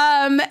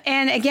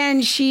 And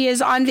again, she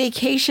is on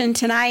vacation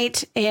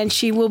tonight, and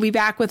she will be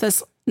back with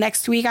us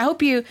next week. I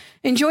hope you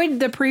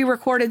enjoyed the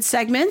pre-recorded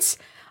segments.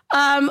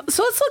 So let's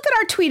look at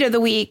our tweet of the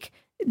week.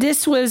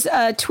 This was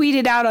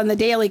tweeted out on the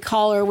Daily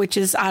Caller, which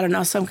is, I don't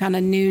know, some kind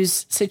of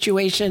news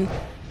situation.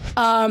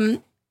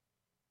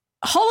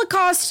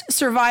 Holocaust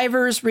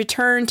survivors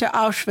return to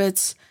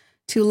Auschwitz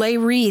to lay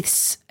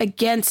wreaths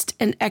against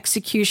an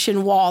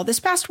execution wall. This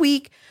past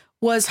week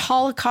was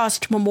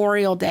Holocaust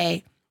Memorial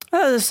Day.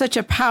 Oh, there's such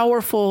a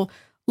powerful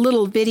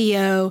little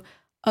video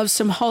of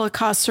some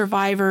Holocaust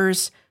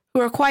survivors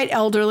who are quite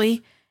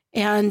elderly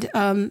and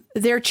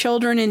their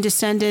children and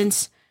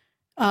descendants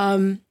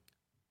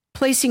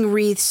placing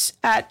wreaths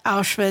at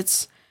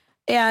Auschwitz.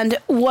 And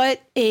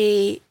what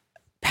a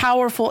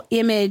powerful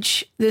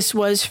image this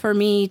was for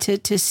me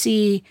to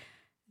see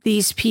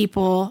these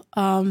people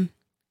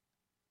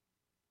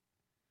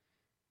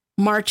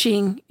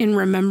marching in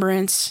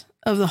remembrance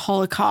of the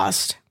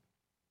Holocaust.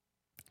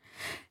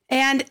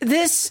 And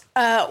this,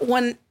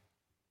 when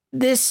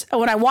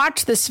I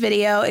watched this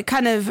video, it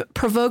kind of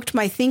provoked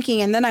my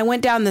thinking. And then I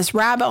went down this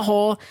rabbit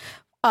hole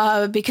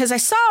because I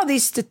saw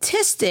these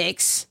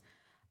statistics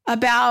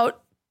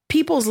about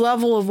people's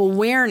level of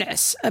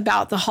awareness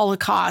about the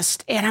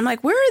Holocaust. And I'm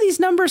like, where are these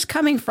numbers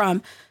coming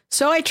from?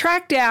 So I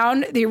tracked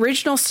down the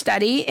original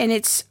study, and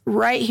it's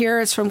right here.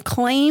 It's from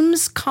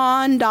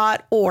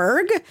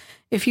claimscon.org.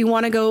 If you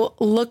want to go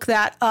look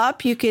that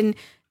up, you can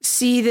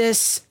see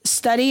this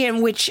study,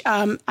 in which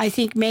I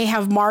think may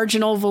have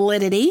marginal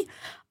validity.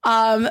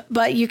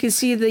 But you can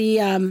see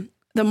the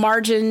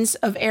margins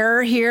of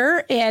error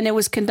here. And it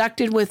was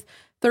conducted with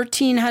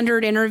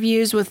 1,300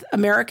 interviews with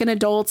American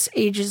adults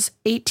ages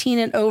 18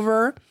 and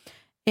over.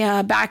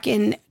 back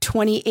in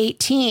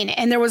 2018.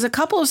 And there was a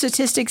couple of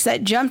statistics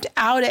that jumped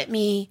out at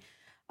me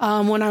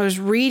when I was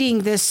reading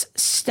this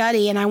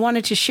study, and I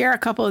wanted to share a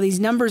couple of these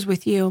numbers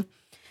with you.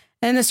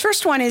 And this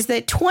first one is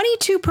that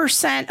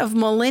 22% of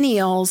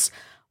millennials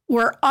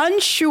were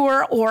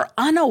unsure or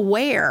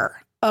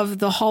unaware of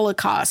the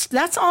Holocaust.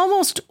 That's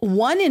almost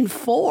 1 in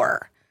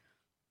 4.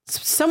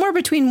 Somewhere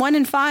between 1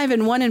 in 5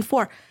 and 1 in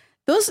 4.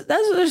 That's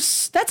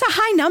a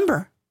high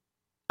number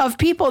of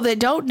people that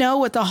don't know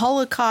what the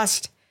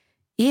Holocaust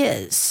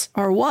is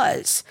or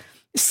was.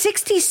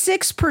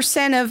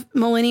 66% of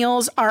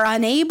millennials are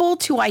unable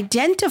to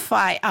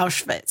identify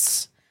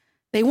Auschwitz.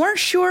 They weren't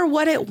sure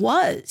what it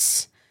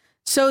was.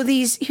 So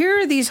here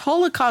are these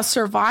Holocaust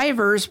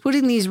survivors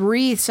putting these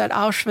wreaths at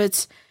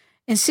Auschwitz,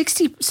 and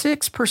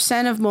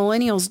 66% of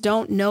millennials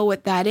don't know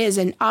what that is.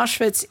 And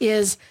Auschwitz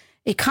is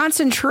a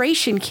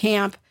concentration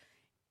camp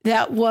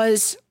that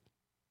was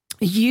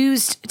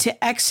used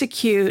to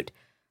execute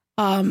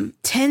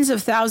tens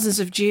of thousands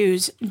of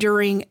Jews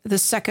during the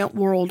Second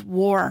World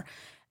War.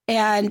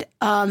 And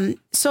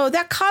so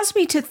that caused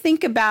me to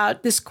think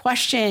about this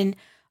question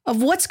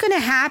of what's going to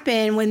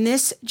happen when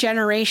this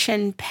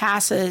generation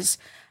passes.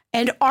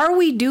 And are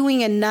we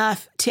doing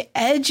enough to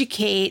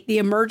educate the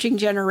emerging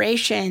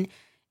generation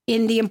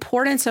in the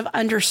importance of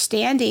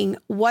understanding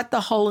what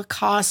the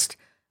Holocaust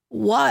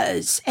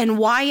was and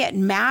why it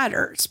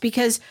matters?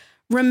 Because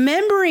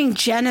remembering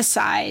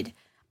genocide,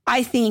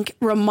 I think,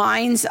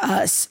 reminds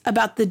us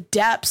about the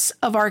depths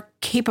of our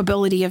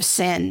capability of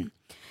sin.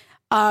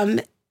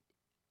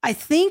 I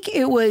think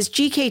it was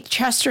G.K.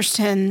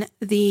 Chesterton,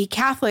 the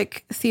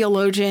Catholic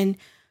theologian,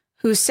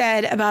 who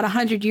said about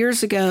 100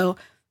 years ago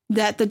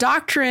that the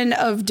doctrine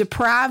of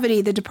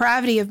depravity, the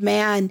depravity of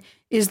man,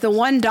 is the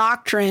one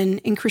doctrine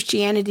in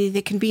Christianity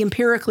that can be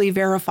empirically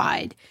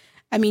verified.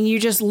 I mean, you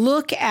just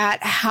look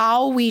at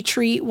how we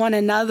treat one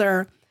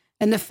another,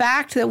 and the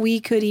fact that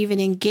we could even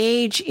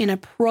engage in a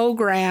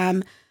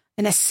program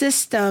and a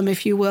system,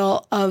 if you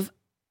will, of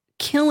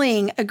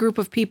killing a group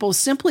of people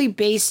simply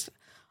based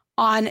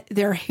on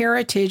their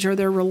heritage or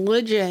their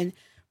religion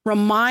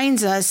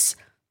reminds us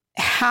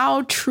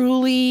how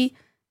truly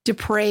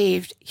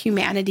depraved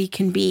humanity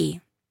can be.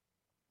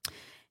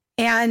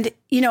 And,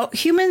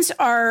 humans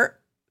are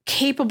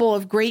capable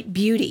of great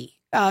beauty.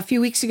 A few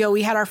weeks ago,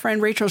 we had our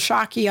friend Rachel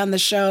Shockey on the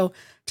show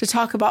to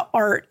talk about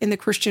art in the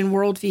Christian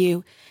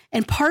worldview.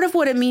 And part of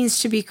what it means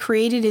to be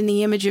created in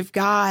the image of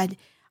God,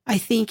 I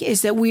think,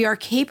 is that we are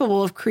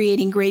capable of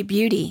creating great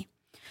beauty.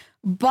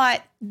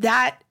 But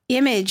that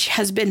image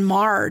has been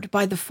marred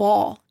by the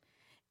fall.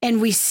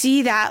 And we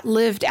see that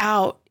lived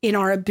out in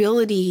our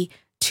ability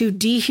to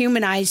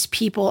dehumanize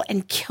people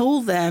and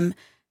kill them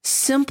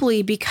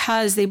simply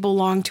because they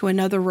belong to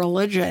another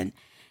religion.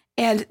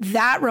 And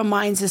that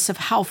reminds us of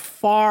how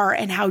far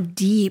and how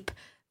deep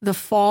the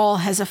fall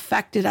has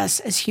affected us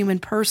as human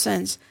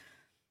persons.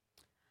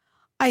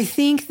 I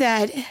think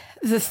that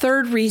the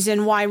third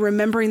reason why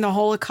remembering the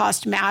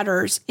Holocaust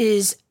matters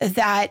is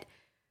that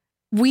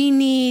we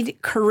need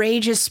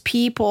courageous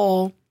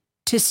people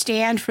to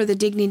stand for the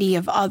dignity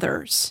of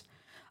others.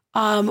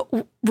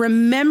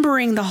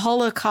 Remembering the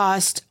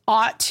Holocaust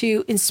ought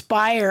to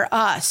inspire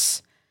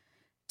us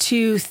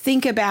to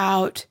think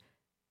about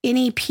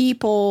any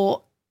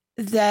people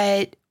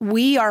that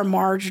we are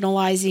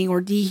marginalizing or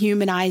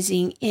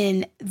dehumanizing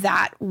in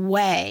that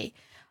way.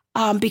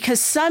 Because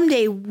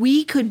someday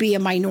we could be a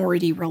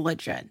minority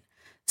religion.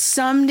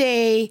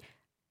 Someday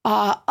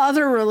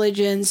other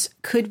religions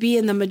could be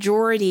in the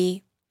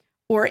majority,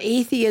 or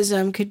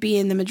atheism could be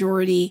in the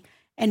majority,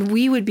 and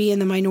we would be in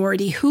the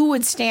minority. Who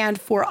would stand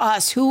for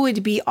us? Who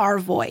would be our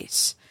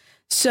voice?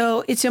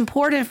 So it's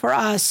important for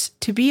us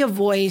to be a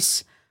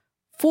voice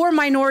for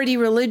minority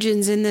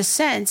religions in the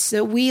sense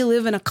that we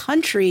live in a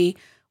country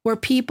where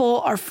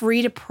people are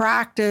free to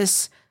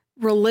practice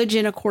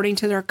religion according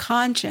to their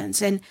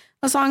conscience. And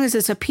as long as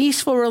it's a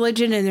peaceful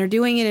religion and they're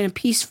doing it in a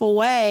peaceful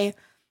way,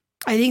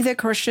 I think that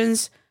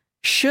Christians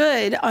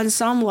should, on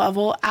some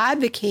level,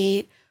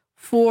 advocate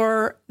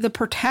for the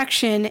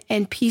protection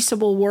and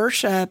peaceable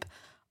worship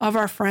of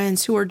our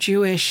friends who are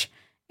Jewish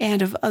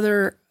and of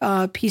other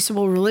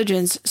peaceable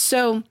religions.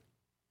 So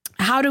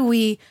how do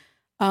we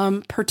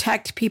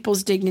protect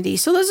people's dignity?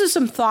 So those are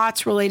some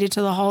thoughts related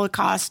to the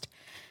Holocaust.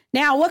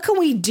 Now, what can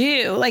we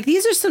do? Like,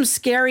 these are some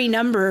scary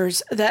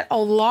numbers that a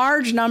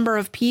large number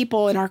of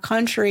people in our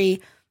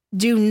country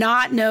do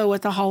not know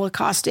what the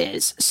Holocaust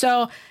is.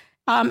 So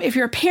if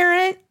you're a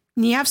parent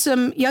and you have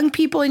some young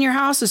people in your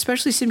house,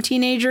 especially some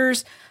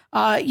teenagers,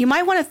 you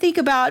might want to think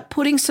about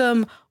putting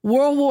some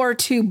World War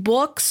II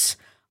books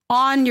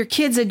on your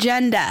kids'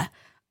 agenda.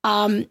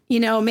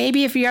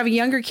 Maybe if you have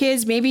younger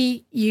kids,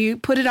 maybe you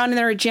put it on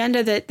their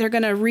agenda that they're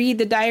going to read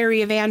the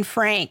Diary of Anne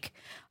Frank.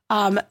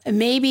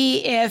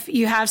 Maybe if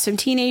you have some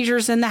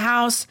teenagers in the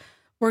house,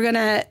 we're going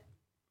to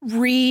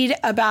read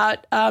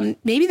about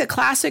maybe the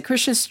classic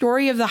Christian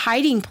story of the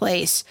hiding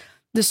place,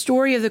 the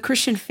story of the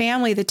Christian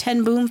family, the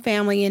Ten Boom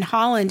family in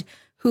Holland,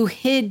 who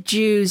hid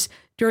Jews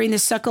during the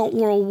Second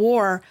World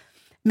War.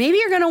 Maybe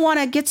you're going to want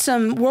to get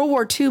some World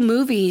War II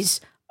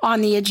movies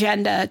on the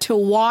agenda to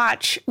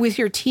watch with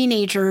your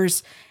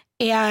teenagers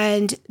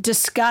and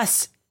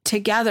discuss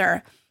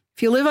together.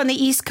 If you live on the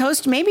East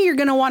Coast, maybe you're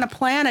going to want to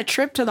plan a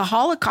trip to the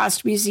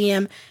Holocaust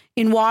Museum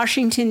in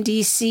Washington,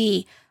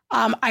 D.C.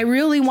 I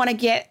really want to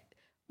get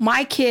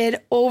my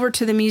kid over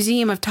to the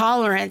Museum of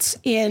Tolerance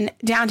in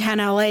downtown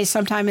LA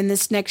sometime in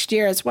this next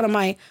year. It's one of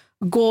my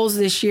goals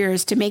this year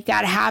is to make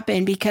that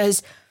happen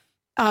because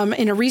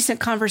in a recent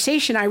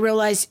conversation, I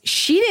realized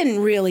she didn't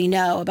really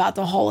know about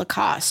the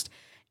Holocaust.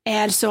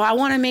 And so I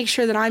want to make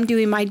sure that I'm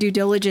doing my due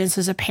diligence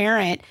as a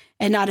parent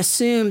and not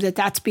assume that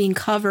that's being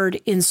covered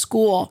in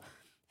school.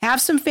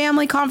 Have some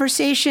family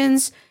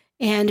conversations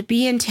and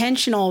be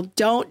intentional.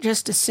 Don't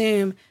just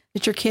assume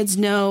that your kids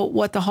know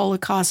what the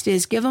Holocaust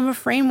is. Give them a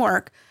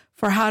framework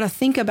for how to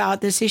think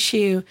about this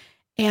issue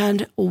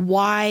and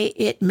why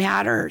it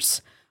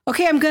matters.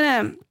 Okay, I'm going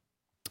to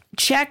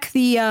check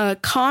the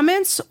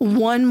comments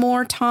one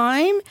more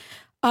time.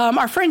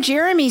 Our friend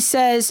Jeremy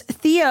says,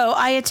 Theo,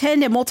 I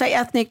attend a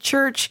multi-ethnic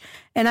church,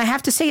 and I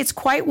have to say it's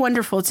quite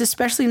wonderful. It's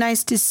especially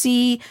nice to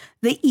see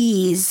the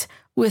ease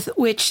with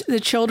which the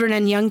children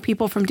and young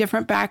people from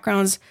different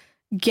backgrounds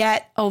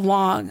get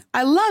along.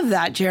 I love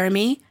that,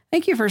 Jeremy.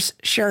 Thank you for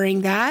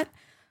sharing that.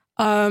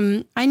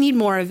 I need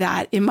more of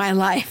that in my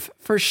life,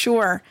 for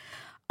sure.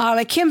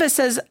 Kimba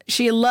says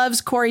she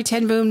loves Corrie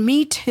ten Boom.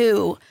 Me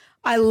too.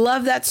 I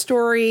love that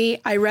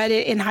story. I read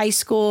it in high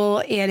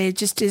school, and it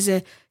just is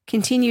a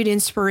continued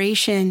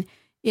inspiration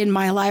in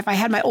my life. I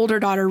had my older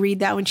daughter read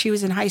that when she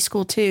was in high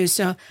school too.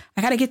 So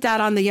I got to get that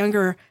on the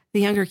younger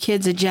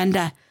kids'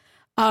 agenda.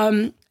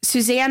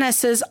 Susanna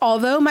says,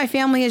 although my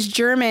family is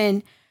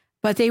German,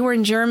 but they were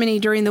in Germany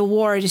during the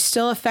war, it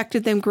still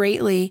affected them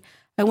greatly.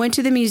 I went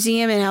to the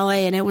museum in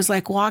LA and it was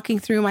like walking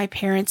through my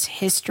parents'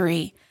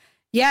 history.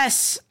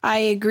 Yes, I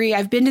agree.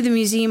 I've been to the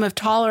Museum of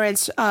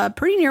Tolerance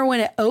pretty near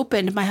when it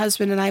opened. My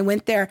husband and I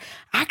went there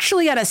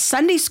actually at a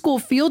Sunday school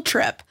field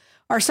trip.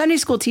 Our Sunday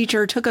school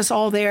teacher took us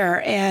all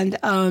there and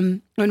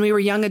when we were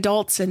young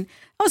adults, and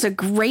that was a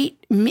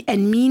great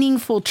and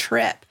meaningful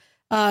trip.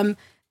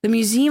 The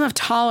Museum of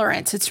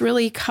Tolerance, it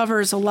really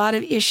covers a lot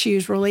of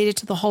issues related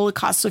to the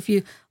Holocaust. So if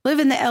you live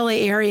in the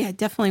LA area, I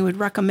definitely would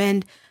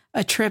recommend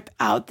a trip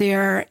out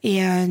there.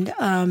 And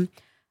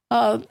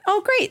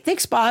oh, great.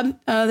 Thanks, Bob.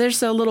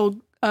 There's a little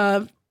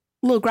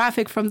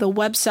graphic from the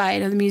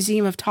website of the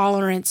Museum of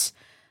Tolerance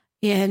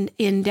in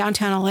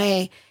downtown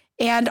LA.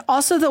 And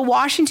also the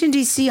Washington,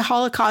 D.C.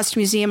 Holocaust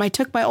Museum. I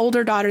took my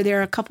older daughter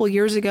there a couple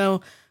years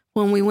ago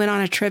when we went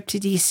on a trip to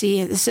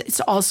D.C.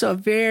 It's also a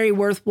very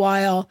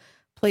worthwhile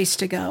place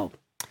to go.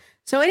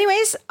 So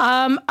anyways,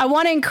 I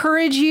want to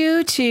encourage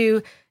you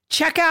to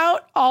check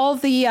out all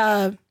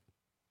the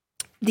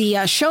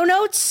show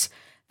notes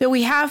that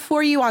we have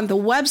for you on the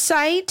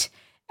website.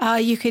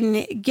 You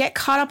can get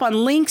caught up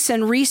on links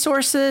and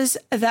resources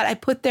that I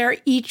put there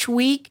each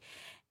week.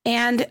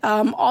 And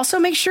also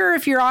make sure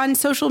if you're on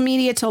social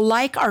media to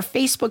like our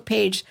Facebook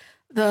page.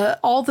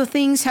 All the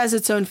Things has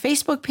its own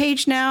Facebook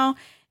page now,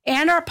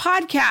 and our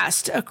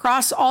podcast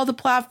across all the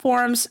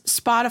platforms,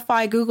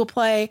 Spotify, Google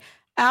Play,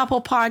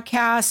 Apple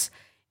Podcasts,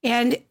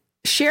 and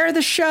share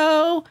the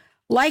show,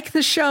 like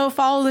the show,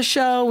 follow the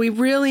show. We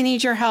really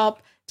need your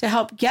help to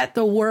help get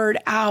the word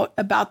out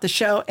about the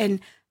show.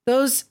 And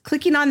those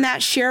clicking on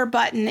that share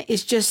button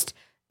is just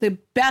the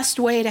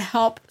best way to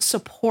help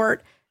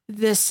support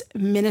this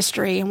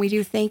ministry. And we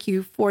do thank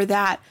you for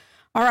that.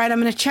 All right, I'm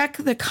going to check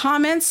the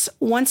comments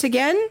once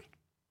again.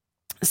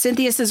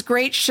 Cynthia says,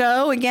 great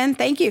show. Again,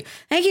 thank you.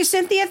 Thank you,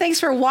 Cynthia. Thanks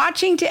for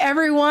watching to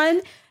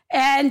everyone.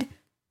 And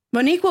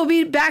Monique will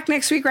be back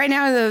next week. Right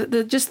now,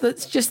 just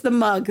the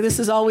mug. This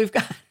is all we've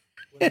got.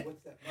 What's that mug?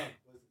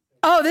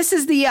 Oh, this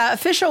is the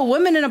official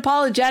Women in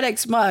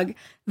Apologetics mug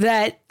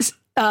that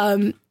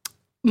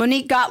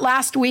Monique got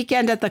last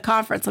weekend at the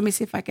conference. Let me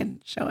see if I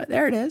can show it.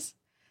 There it is.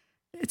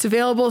 It's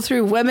available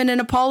through Women in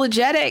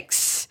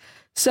Apologetics.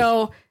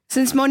 So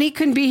since Monique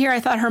couldn't be here, I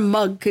thought her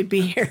mug could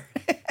be here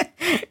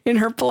in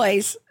her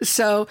place.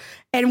 So,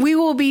 and we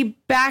will be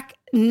back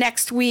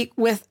next week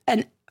with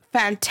a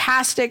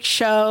fantastic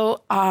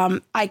show.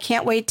 I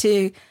can't wait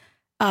to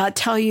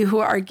tell you who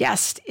our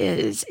guest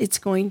is. It's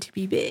going to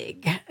be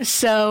big.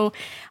 So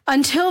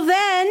until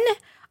then,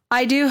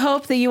 I do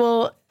hope that you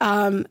will,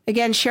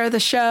 again, share the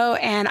show.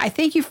 And I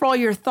thank you for all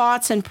your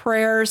thoughts and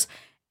prayers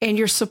and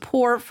your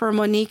support for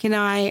Monique and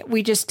I.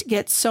 We just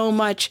get so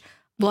much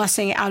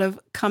blessing out of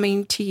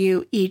coming to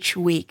you each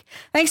week.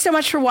 Thanks so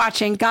much for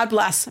watching. God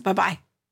bless. Bye-bye.